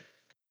sure.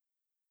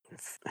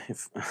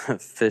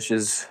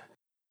 Fishes.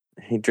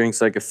 He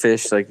drinks like a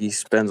fish, like he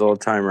spends all the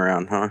time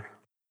around, huh?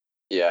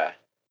 Yeah.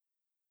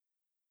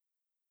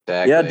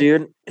 Exactly. Yeah,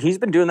 dude. He's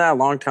been doing that a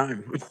long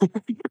time.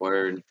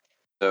 Word.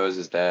 So is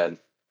his dad.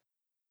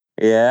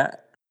 Yeah.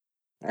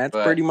 That's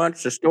But pretty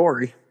much the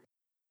story.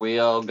 we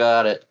all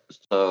got it.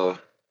 So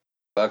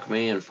fuck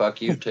me and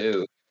fuck you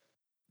too.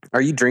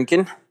 Are you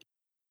drinking?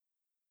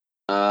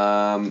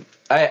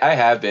 I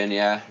have been,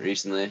 yeah,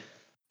 recently.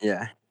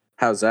 Yeah.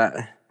 How's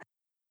that?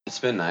 It's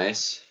been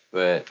nice,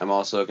 but I'm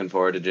also looking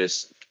forward to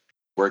just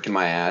working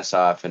my ass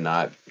off and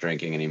not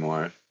drinking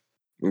anymore.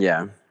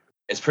 Yeah.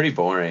 It's pretty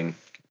boring.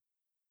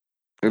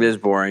 It is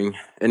boring.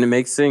 And it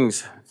makes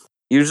things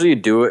usually you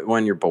do it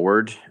when you're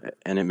bored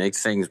and it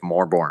makes things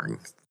more boring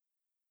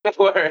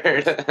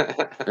Word.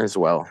 as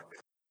well.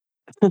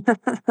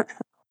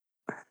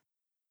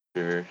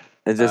 Sure.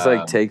 It just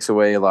like takes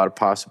away a lot of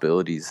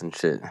possibilities and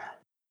shit.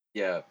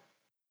 Yeah.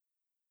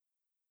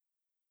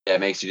 Yeah, it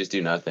makes you just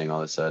do nothing all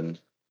of a sudden.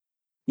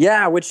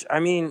 Yeah, which I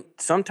mean,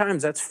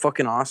 sometimes that's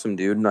fucking awesome,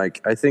 dude.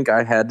 Like I think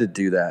I had to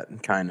do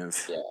that kind of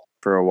Yeah.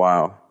 for a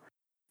while.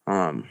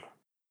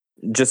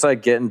 Just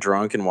like getting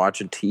drunk and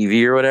watching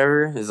TV or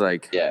whatever is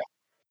like Yeah.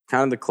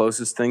 kind of the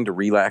closest thing to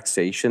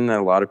relaxation that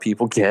a lot of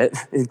people get,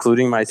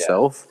 including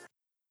myself.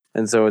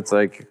 And so it's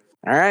like,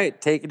 all right,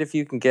 take it if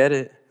you can get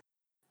it.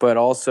 But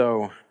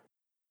also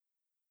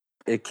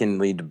it can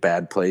lead to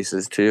bad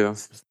places too.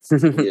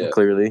 Yeah.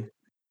 Clearly.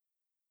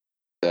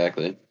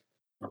 Exactly.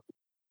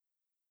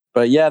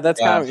 But yeah,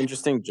 that's Yeah. kind of an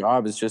interesting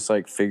job is just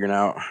like figuring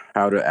out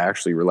how to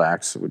actually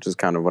relax, which is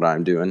kind of what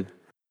I'm doing.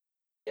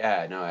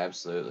 Yeah, no,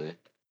 absolutely.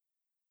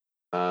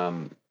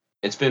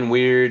 It's been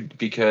weird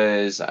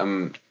because I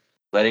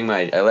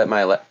let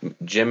my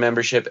gym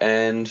membership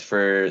end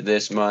for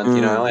this month.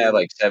 You know, I only have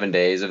like 7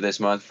 days of this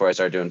month before I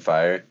start doing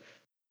fire.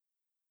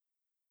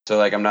 So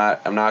like I'm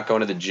not going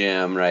to the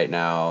gym right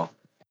now.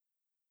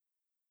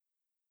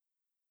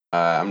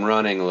 I'm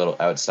running a little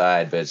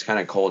outside, but it's kind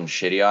of cold and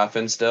shitty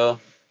often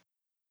still.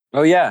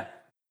 Oh yeah.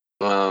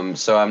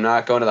 So I'm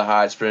not going to the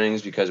hot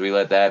springs because we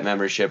let that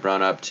membership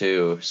run up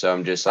too. So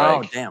I'm just Oh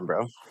like, damn,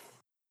 bro.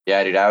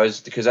 yeah,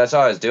 dude, because that's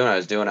all I was doing. I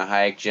was doing a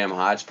hike, gym,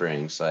 hot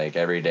springs like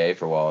every day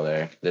for a while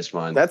there this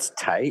month. That's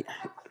tight.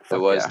 It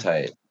was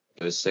tight.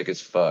 It was sick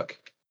as fuck.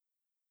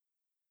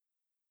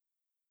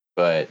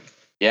 But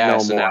yeah, No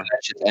so now more.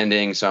 that's just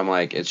ending. So I'm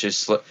like, it's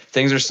just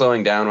things are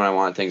slowing down when I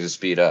want things to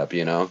speed up.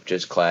 You know,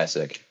 just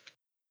classic.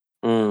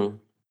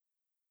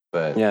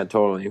 But Yeah,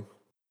 totally.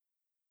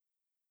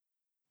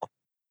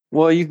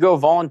 Well, you go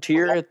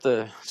volunteer at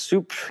the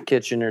soup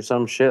kitchen or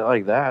some shit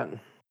like that.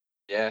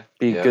 yeah,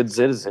 Be a yeah. good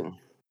citizen.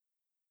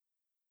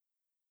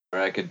 Or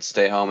I could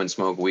stay home and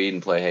smoke weed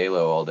and play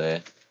Halo all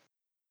day.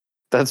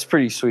 That's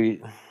pretty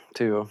sweet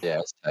too. Yeah,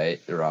 it's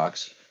tight. It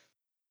rocks.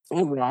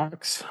 It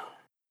rocks.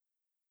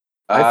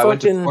 I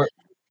went to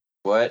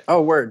what?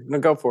 Oh, word. No,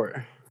 go for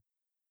it.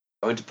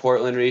 I went to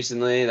Portland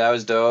recently. That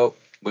was dope.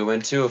 We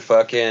went to a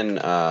fucking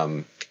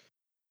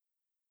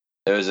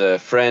there was a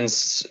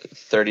friend's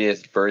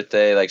 30th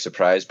birthday like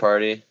surprise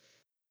party.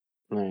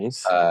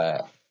 Nice.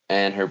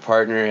 And her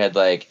partner had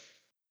like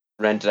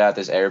rented out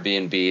this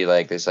Airbnb,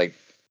 like this like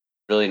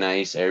really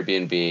nice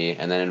Airbnb,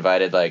 and then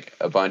invited like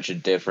a bunch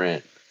of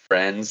different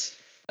friends,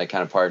 like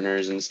kind of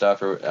partners and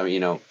stuff, or I mean, you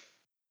know,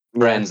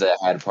 friends that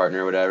had a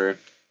partner or whatever.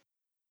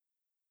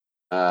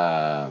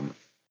 And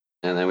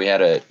then we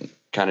had a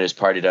kind of just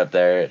partied up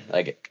there,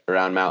 like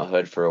around Mount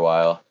Hood for a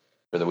while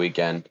for the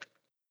weekend.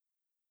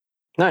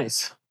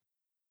 Nice.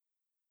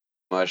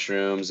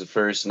 Mushrooms the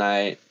first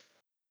night,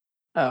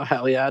 Oh,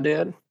 hell yeah,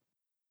 dude.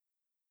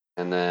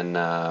 and then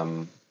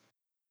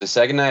the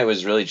second night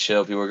was really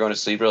chill. People were going to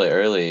sleep really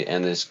early,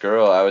 and this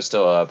girl, I was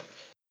still up,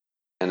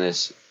 and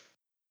this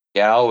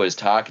gal was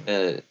talking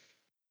to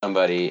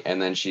somebody,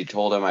 and then she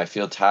told him, I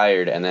feel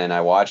tired, and then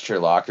I watched her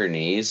lock her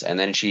knees, and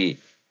then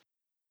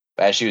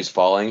as she was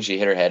falling, she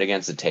hit her head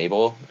against the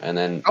table, and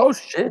then Oh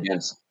shit!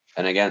 against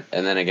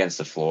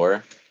the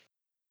floor.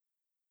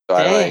 So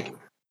Dang.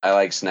 I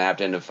like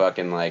snapped into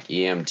fucking like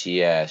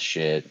EMT ass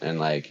shit, and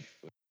like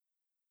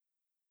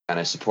kind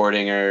of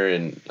supporting her,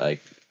 and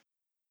like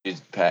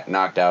she's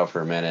knocked out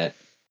for a minute,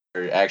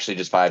 or actually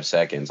just 5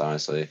 seconds,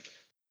 honestly.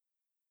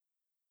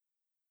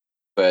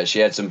 But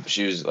she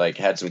was like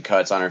had some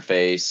cuts on her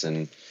face,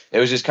 and it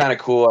was just kind of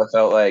cool. I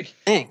felt like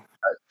Dang.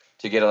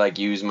 to get to like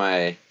use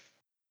my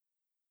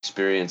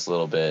experience a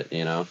little bit,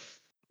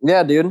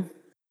 Yeah, dude.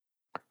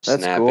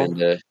 That's snap cool.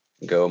 into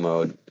go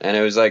mode, and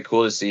it was like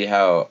cool to see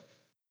how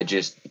it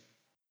just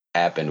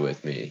happened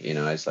with me.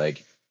 It's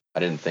like I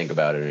didn't think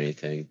about it or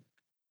anything.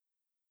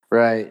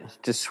 Right.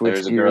 Just There switch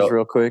was a gears girl.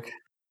 real quick.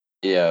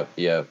 Yeah,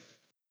 yeah.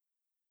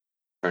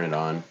 Turn it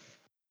on,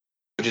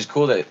 which is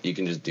cool that you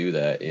can just do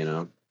that.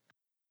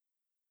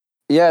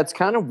 Yeah, it's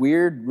kind of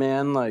weird,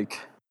 man. Like,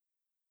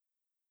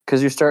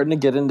 because you're starting to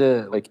get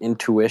into like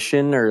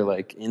intuition or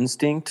like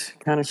instinct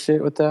kind of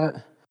shit with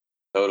that,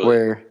 Totally.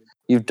 where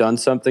you've done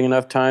something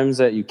enough times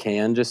that you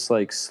can just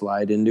like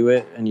slide into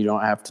it and you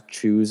don't have to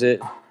choose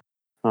it.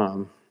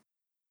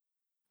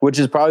 Which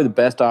is probably the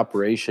best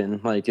operation.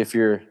 Like, if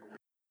you're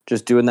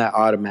just doing that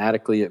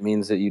automatically, it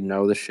means that you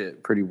know the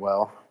shit pretty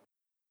well.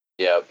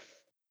 Yep.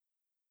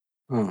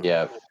 Hmm.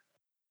 Yep.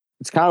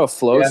 It's kind of a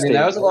flow Yeah, I mean state.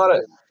 that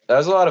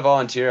was a lot of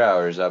volunteer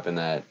hours up in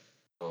that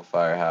little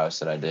firehouse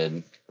that I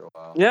did for a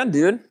while. Yeah,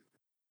 dude.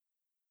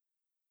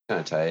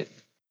 Kind of tight.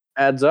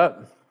 Adds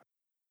up.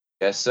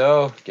 Guess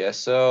so. Guess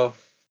so.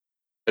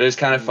 But it was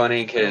kind of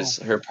funny because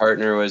her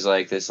partner was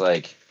like this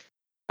like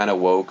kind of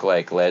woke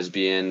like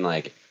lesbian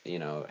like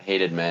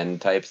hated men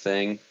type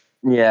thing.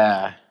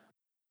 Yeah.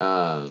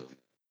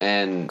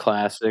 And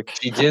Classic.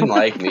 she didn't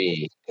like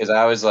me because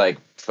I was like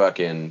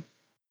fucking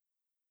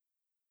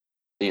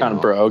Kind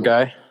of bro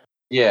guy.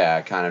 yeah,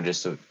 kind of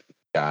just a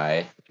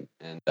guy.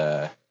 And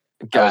Guy.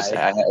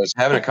 I was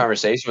having a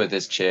conversation with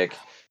this chick,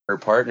 her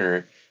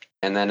partner,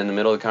 and then in the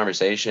middle of the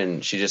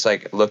conversation, she just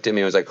like looked at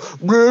me and was like,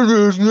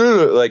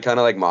 like kind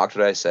of like mocked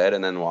what I said,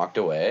 and then walked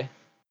away.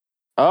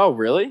 Oh,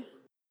 really?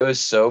 It was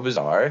so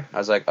bizarre. I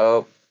was like,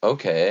 oh,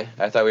 okay.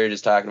 I thought we were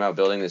just talking about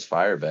building this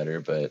fire better,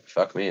 but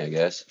fuck me, I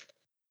guess.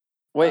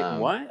 Wait, Um,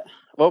 what?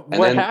 What and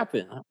what then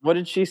happened? What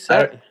did she I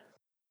don't, say?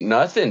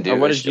 nothing, Or dude.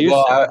 what did you say?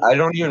 I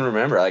don't even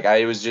remember. Like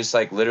I was just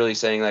like literally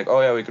saying like,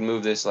 oh yeah, we can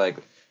move this, like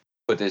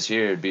put this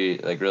here. It'd be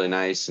like really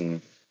nice. And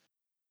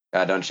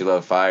God, don't you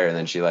love fire? And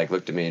then she like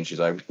looked at me and she's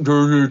like,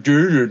 and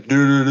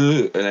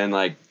then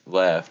like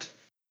left.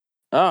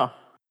 Oh.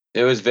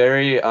 It was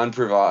very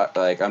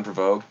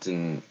unprovoked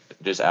and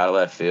just out of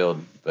left field.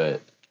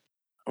 But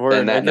then Word.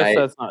 I that guess night,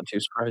 that's not too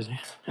surprising.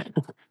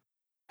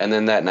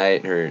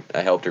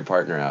 I helped her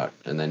partner out,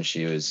 and then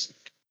she was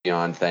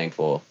beyond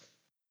thankful.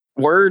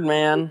 Word,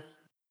 man.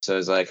 So I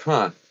was like,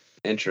 huh,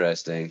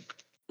 interesting.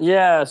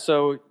 Yeah,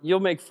 so you'll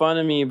make fun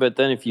of me, but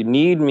then if you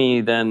need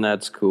me, then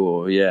that's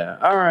cool. Yeah.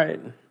 All right.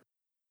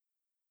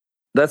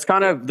 That's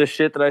kind of the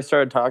shit that I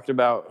started talking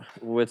about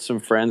with some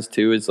friends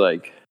too, is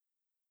like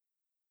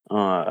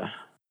uh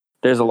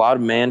there's a lot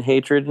of man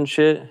hatred and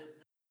shit,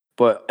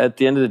 but at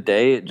the end of the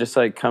day it just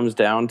like comes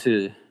down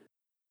to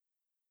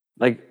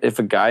like if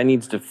a guy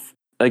needs to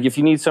like if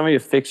you need somebody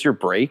to fix your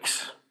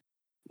brakes,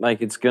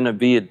 like it's going to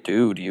be a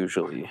dude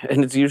usually.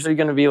 And it's usually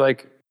going to be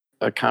like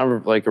a kind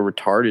of like a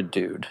retarded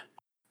dude.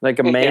 Like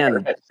a Yeah, man,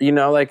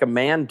 right. like a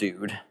man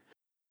dude.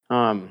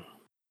 Um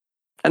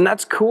and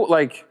that's cool.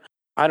 Like,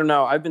 I don't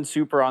know. I've been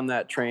super on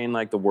that train,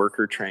 like the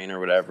worker train or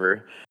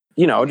whatever.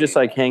 Just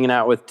like hanging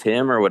out with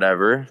Tim or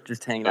whatever,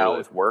 just hanging out Totally.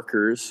 with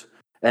workers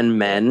and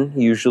men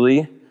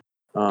usually.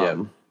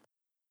 Yeah.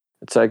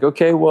 It's like,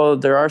 okay, well,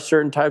 there are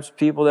certain types of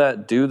people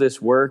that do this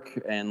work,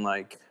 and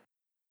like,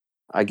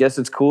 I guess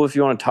it's cool if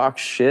you want to talk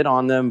shit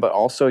on them, but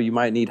also you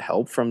might need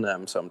help from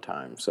them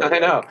sometimes. So, I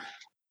know. like,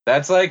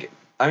 That's like,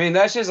 I mean,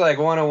 that's just like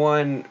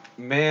 101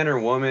 man or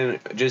woman,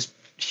 just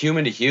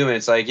human to human.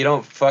 It's like you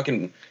don't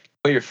fucking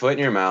put your foot in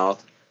your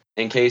mouth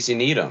in case you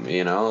need them,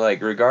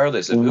 like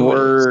regardless of who it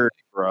is. word,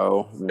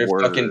 bro, They're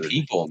fucking word.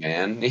 people,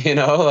 man.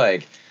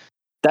 Like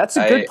That's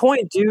a good I,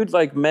 point, dude.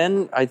 Like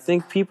men, I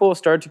think people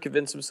start to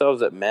convince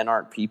themselves that men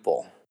aren't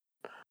people.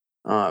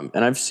 And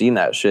I've seen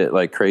that shit,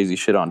 like crazy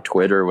shit on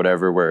Twitter or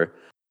whatever, where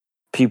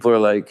people are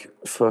like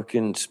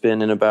fucking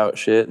spinning about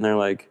shit, and they're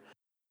like,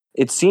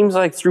 it seems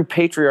like through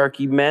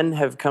patriarchy, men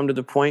have come to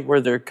the point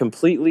where they're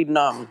completely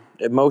numb,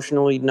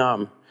 emotionally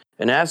numb,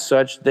 and as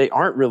such, they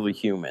aren't really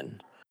human.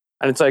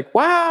 And it's like,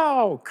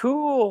 wow,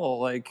 cool,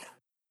 like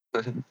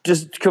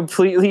just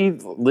completely,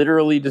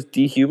 literally, just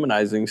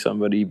dehumanizing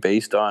somebody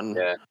based on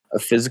yeah, a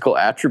physical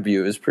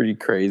attribute is pretty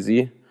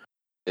crazy.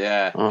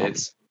 yeah, Um,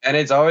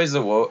 it's always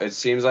the woke. It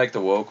seems like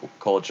the woke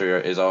culture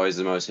is always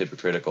the most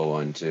hypocritical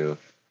one too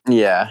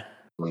yeah,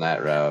 on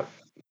that route.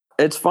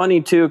 it's funny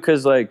too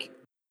because like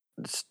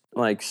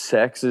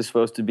sex is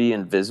supposed to be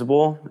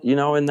invisible,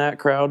 in that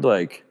crowd.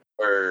 Like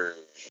Or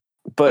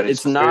but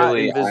it's not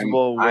clearly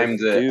invisible with I'm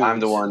the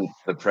dudes. one,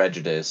 the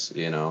prejudice,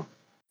 you know.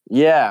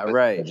 Yeah, With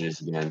right.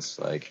 prejudice against,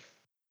 like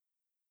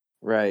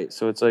Right.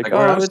 So it's like, where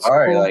oh, I'm it's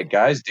sorry, cool. like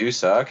guys do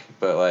suck,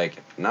 but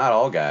like not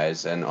all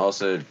guys, and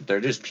also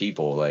they're just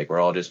people. Like we're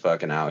all just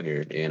fucking out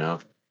here, you know.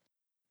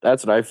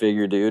 That's what I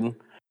figure, dude.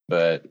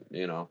 But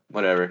you know,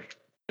 whatever.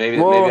 Maybe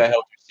I Well,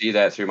 helped you see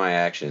that through my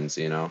actions,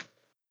 you know.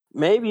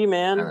 maybe, And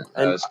man. that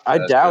And was I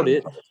that was kind doubt of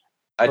it,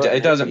 but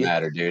it doesn't maybe.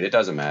 matter, dude. It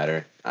doesn't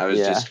matter. I was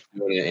Yeah. just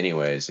doing it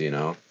anyways, you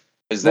know.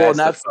 Because Well, and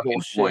that's the that's the whole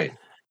fucking shit. point.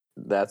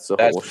 That's the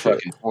That's whole the shit.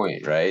 fucking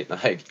point, right?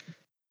 Like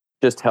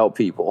Just help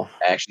people.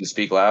 actions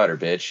speak louder,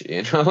 bitch.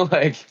 You know,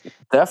 like shut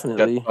the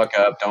Definitely. fuck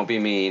up, don't be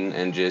mean,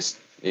 and just,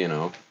 you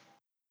know,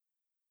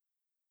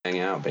 hang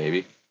out,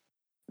 baby.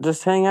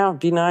 Just hang out,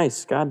 be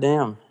nice.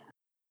 Goddamn.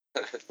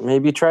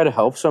 Maybe try to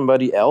help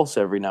somebody else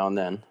every now and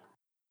then.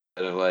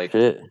 Instead of like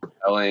Shit.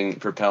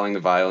 propelling the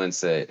violence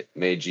that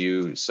made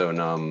you so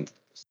numb,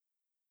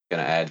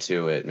 gonna add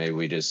to it. Maybe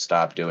we just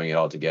stop doing it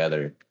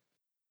altogether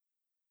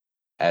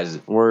as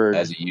Word.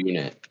 as a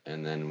unit,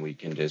 and then we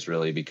can just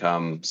really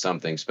become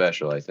something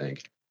special. I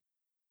think.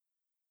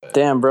 But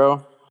Damn,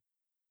 bro.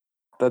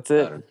 That's I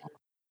it. don't know.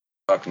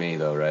 Fuck me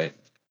though, right?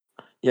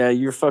 Yeah,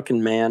 you're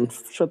fucking man.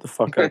 Shut the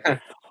fuck up.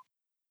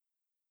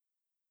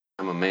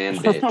 I'm a man,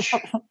 bitch.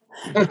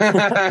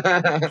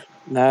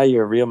 Now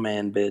you're a real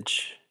man,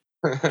 bitch.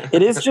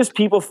 It is just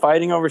people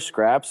fighting over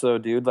scraps, though,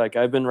 dude. Like,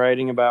 I've been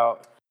writing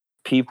about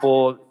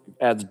people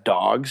as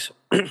dogs,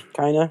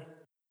 kind of.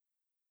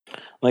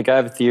 Like, I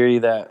have a theory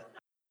that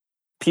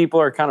people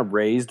are kind of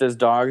raised as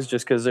dogs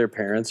just because their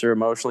parents are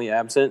emotionally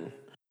absent.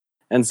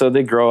 And so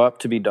they grow up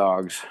to be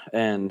dogs.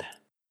 And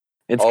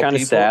it's All kind of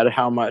people, sad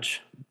how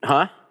much,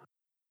 huh?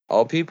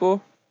 all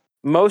people.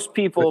 Most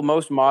people,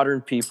 most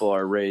modern people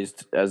are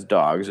raised as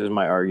dogs, is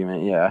my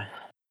argument. Yeah.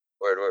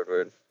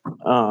 Word.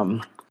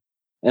 Um,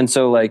 and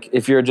so, like,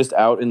 if you're just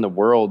out in the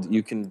world,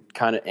 you can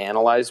kind of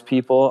analyze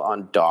people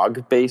on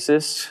dog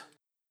basis,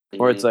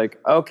 where it's like,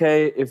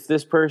 okay, if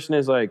this person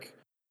is like,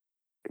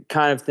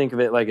 kind of think of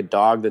it like a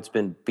dog that's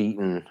been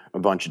beaten a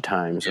bunch of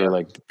times or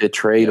like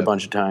betrayed a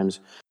bunch of times,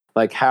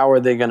 like, how are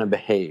they going to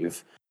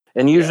behave?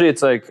 And usually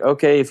it's like,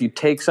 okay, if you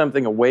take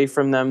something away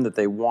from them that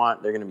they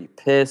want, they're going to be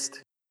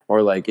pissed.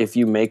 Or like, if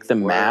you make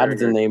them mad,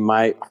 then Word. they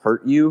might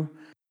hurt you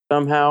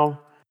somehow.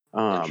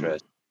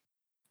 Interesting.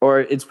 Or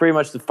it's pretty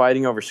much the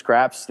fighting over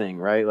scraps thing,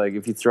 right? Like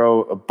if you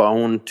throw a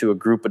bone to a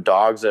group of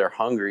dogs that are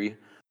hungry,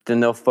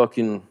 then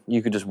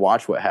you could just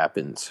watch what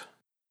happens.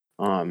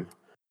 And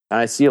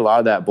I see a lot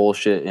of that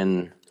bullshit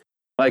in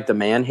like the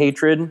man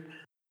hatred,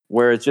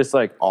 where it's just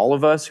like all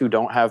of us who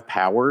don't have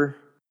power,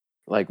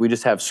 like we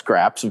just have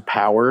scraps of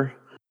power.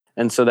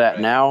 And so that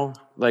now,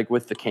 like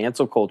with the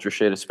cancel culture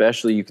shit,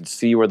 especially, you can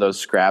see where those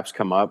scraps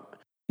come up.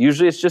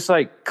 Usually it's just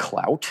like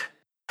clout.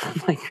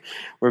 Like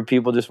where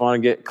people just want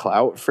to get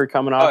clout for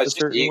coming Oh, off a it's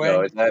just certain ego.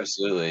 way. It's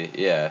absolutely,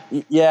 yeah.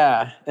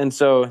 Yeah, and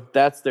so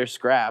that's their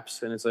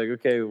scraps, and it's like,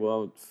 okay,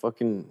 well,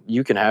 fucking,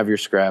 you can have your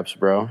scraps,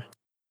 bro.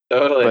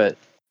 Totally. But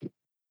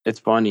it's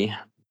funny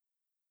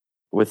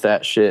with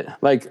that shit,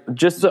 like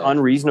just the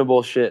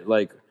unreasonable shit,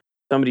 like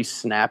somebody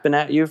snapping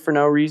at you for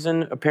no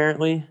reason,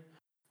 apparently,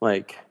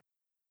 like,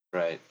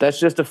 Right. that's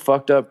just a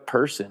fucked up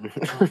person.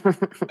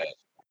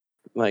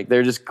 Like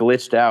they're just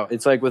glitched out.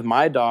 It's like with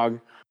my dog,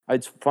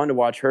 it's fun to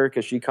watch her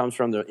because she comes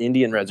from the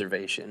Indian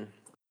reservation.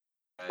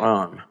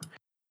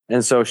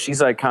 And so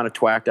she's like kind of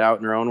twacked out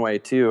in her own way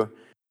too.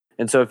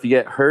 And so if you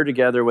get her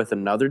together with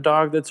another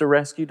dog that's a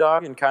rescue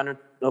dog and kind of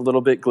a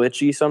little bit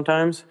glitchy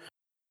sometimes,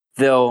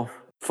 they'll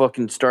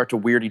fucking start to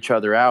weird each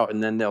other out,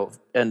 and then they'll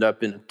end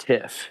up in a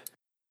tiff.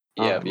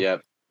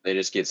 Yep. They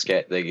just get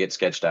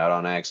sketched out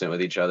on accident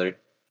with each other.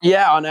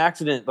 Yeah, on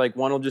accident. Like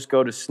one will just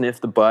go to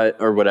sniff the butt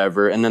or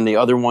whatever, and then the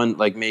other one,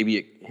 like maybe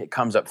it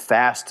comes up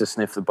fast to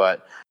sniff the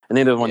butt, and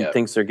the other one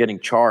thinks they're getting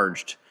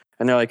charged,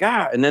 and they're like,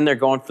 ah, and then they're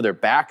going for their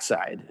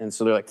backside, and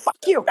so they're like, fuck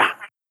you.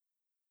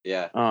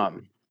 Yeah.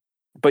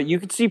 But you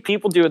could see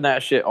people doing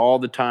that shit all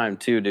the time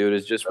too, dude.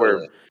 It's just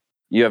where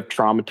you have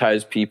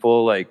traumatized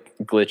people like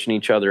glitching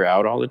each other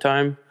out all the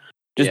time.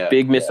 Just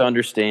big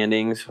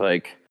misunderstandings.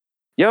 Like,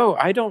 yo,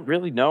 I don't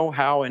really know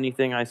how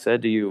anything I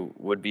said to you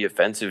would be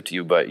offensive to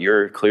you, but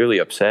you're clearly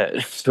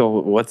upset. So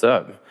what's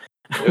up?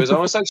 It was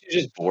almost like she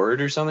was just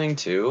bored or something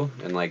too,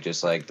 and like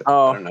just like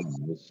I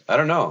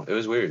don't know. It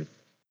was weird.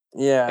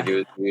 Yeah, like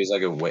it was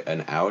like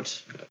an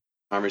out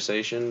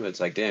conversation. But it's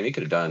like, damn, you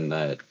could have done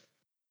that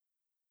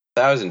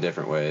 1,000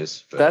 different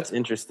ways. But that's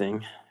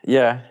interesting.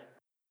 Yeah,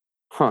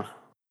 huh?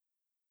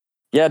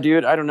 Yeah,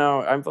 dude. I don't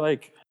know. I'm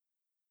like,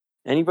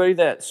 anybody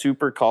that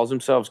super calls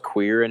themselves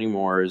queer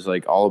anymore is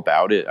like all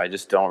about it. I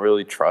just don't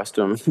really trust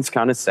them. It's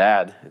kind of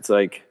sad. It's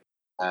like,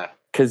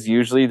 because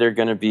usually they're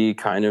going to be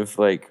kind of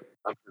like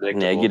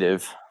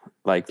negative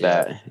like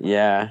that.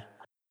 Yeah.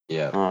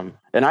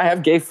 And I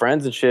have gay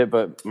friends and shit,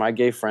 but my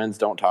gay friends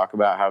don't talk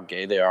about how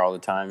gay they are all the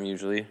time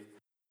usually.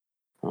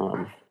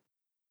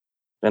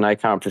 And I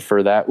kind of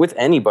prefer that with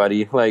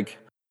anybody. Like,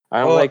 I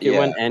don't like it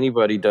when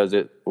anybody does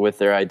it with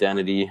their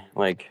identity.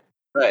 Like,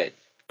 right.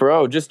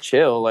 bro, just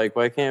chill. Like,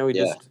 why can't we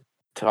just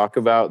talk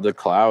about the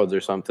clouds or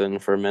something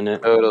for a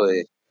minute.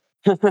 Totally.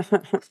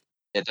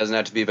 It doesn't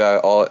have to be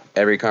about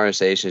every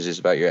conversation is just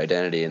about your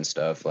identity and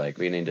stuff. Like,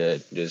 we need to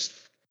just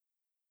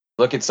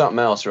look at something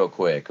else real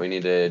quick. We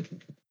need to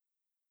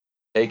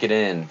take it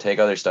in, take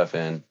other stuff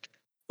in.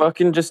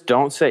 Fucking just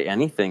don't say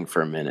anything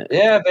for a minute.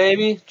 Yeah,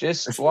 baby.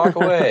 Just walk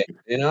away,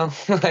 you know?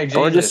 Like, Jesus.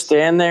 Or just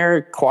stand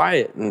there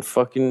quiet and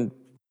fucking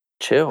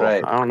chill.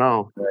 Right. I don't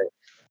know. Right.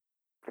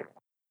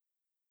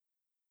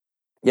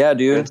 Yeah,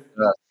 dude. Good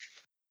stuff.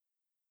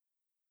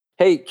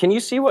 Hey, can you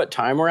see what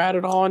time we're at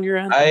all on your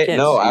end?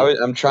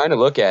 I'm trying to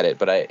look at it,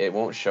 but it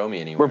won't show me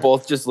anywhere. We're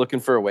both just looking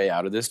for a way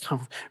out of this.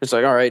 It's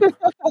like, all right.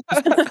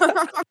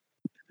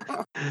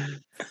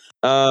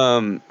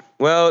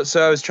 Well,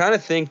 so I was trying to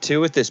think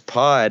too with this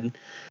pod.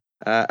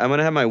 I'm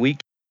gonna have my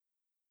weekends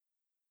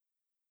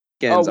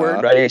on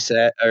Friday,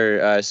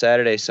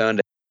 Saturday,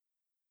 Sunday.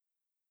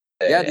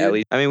 Yeah, dude. At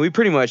least, I mean, we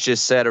pretty much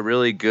just set a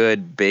really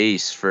good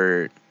base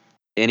for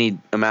any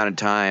amount of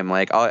time.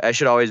 Like, I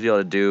should always be able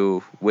to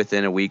do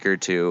within a week or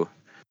two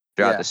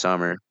throughout the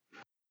summer.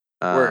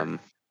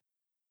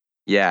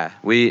 Yeah,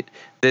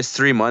 this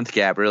 3-month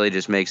gap really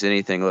just makes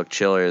anything look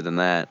chiller than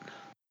that.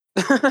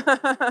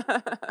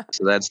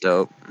 So that's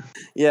dope.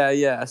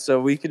 Yeah.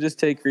 So we could just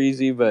take her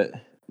easy, but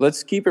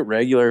let's keep it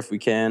regular if we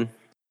can.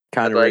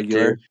 Kind of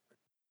regular.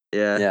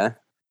 Yeah.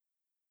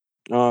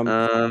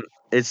 Yeah.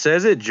 It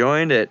says it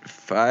joined at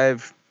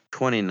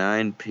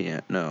 5:29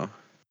 p.m. No.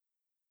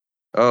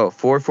 Oh,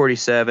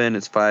 4:47.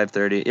 It's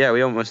 5:30. Yeah,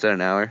 we almost had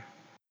an hour.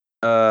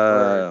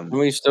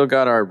 We still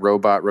got our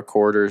robot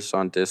recorders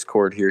on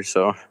Discord here,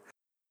 so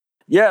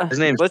yeah. His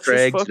name's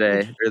Craig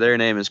today, or their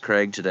name is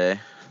Craig today.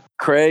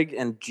 Craig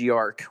and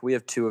Giark. We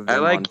have two of them. I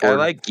like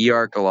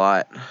Giark a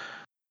lot.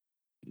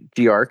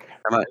 Giark.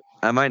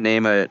 I might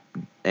name a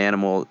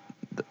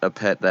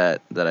pet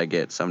that I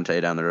get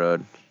someday down the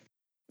road.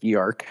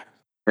 Giark.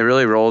 It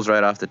really rolls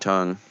right off the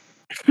tongue.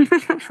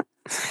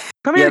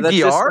 Come here,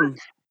 Giark.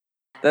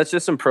 That's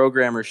just some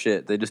programmer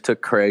shit. They just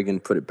took Craig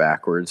and put it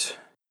backwards.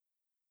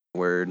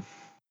 Word.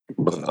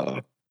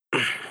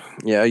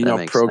 Yeah, you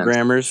know,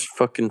 programmers, sense.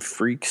 Fucking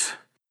freaks.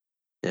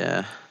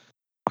 Yeah.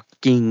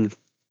 Fucking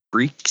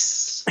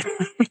freaks.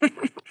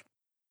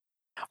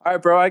 All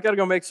right, bro, I gotta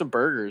go make some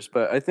burgers,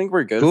 but I think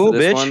we're good for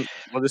this one.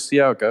 We'll just see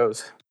how it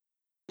goes.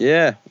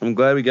 Yeah, I'm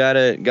glad we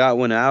got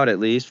one out at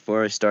least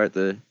before I start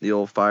the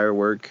old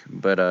firework.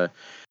 But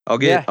I'll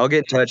get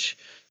in touch.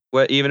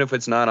 Even if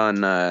it's not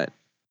on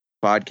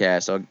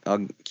podcast,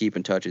 I'll keep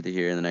in touch with you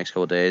here in the next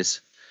couple of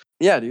days.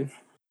 Yeah, dude.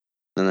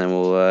 And then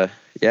we'll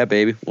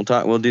baby, we'll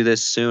talk. We'll do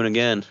this soon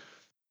again.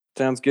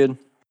 Sounds good.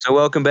 So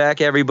welcome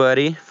back,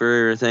 everybody.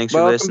 Thanks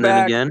for listening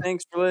again.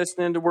 Thanks for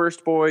listening to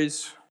Worst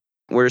Boys.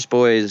 Worst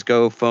Boys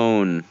go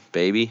phone,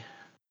 baby.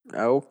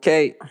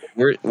 Okay.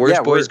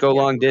 Worst Boys go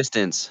long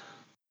distance.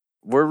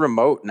 We're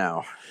remote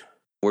now.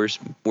 We're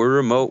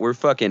remote. We're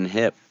fucking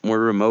hip. We're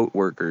remote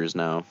workers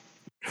now.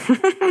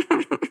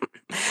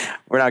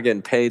 We're not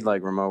getting paid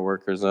like remote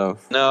workers, though.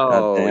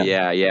 No,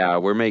 yeah.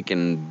 We're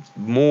making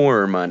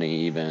more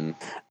money, even.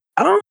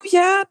 Oh,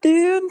 yeah,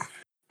 dude.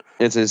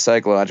 It's a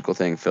psychological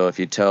thing, Phil. If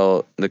you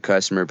tell the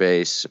customer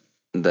base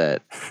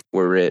that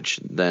we're rich,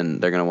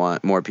 then they're going to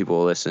want more people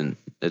to listen.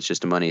 It's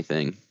just a money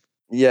thing.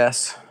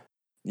 Yes.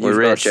 We're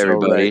rich,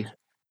 everybody. Right.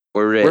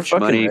 We're rich. We're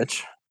fucking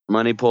rich.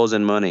 Money pulls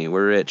in money.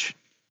 We're rich.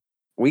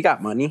 We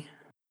got money.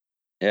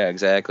 Yeah,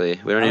 exactly.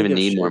 We don't even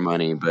need more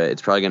money,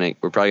 but we're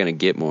probably gonna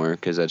get more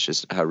because that's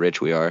just how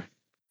rich we are.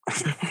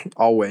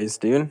 Always,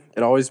 dude.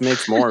 It always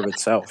makes more of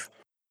itself.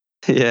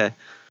 Yeah,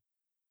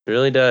 it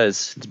really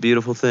does. It's a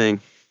beautiful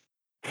thing.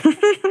 All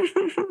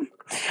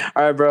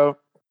right, bro.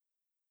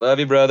 Love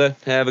you, brother.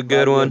 Have a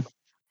good one.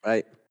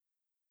 Bye.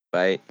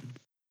 Bye.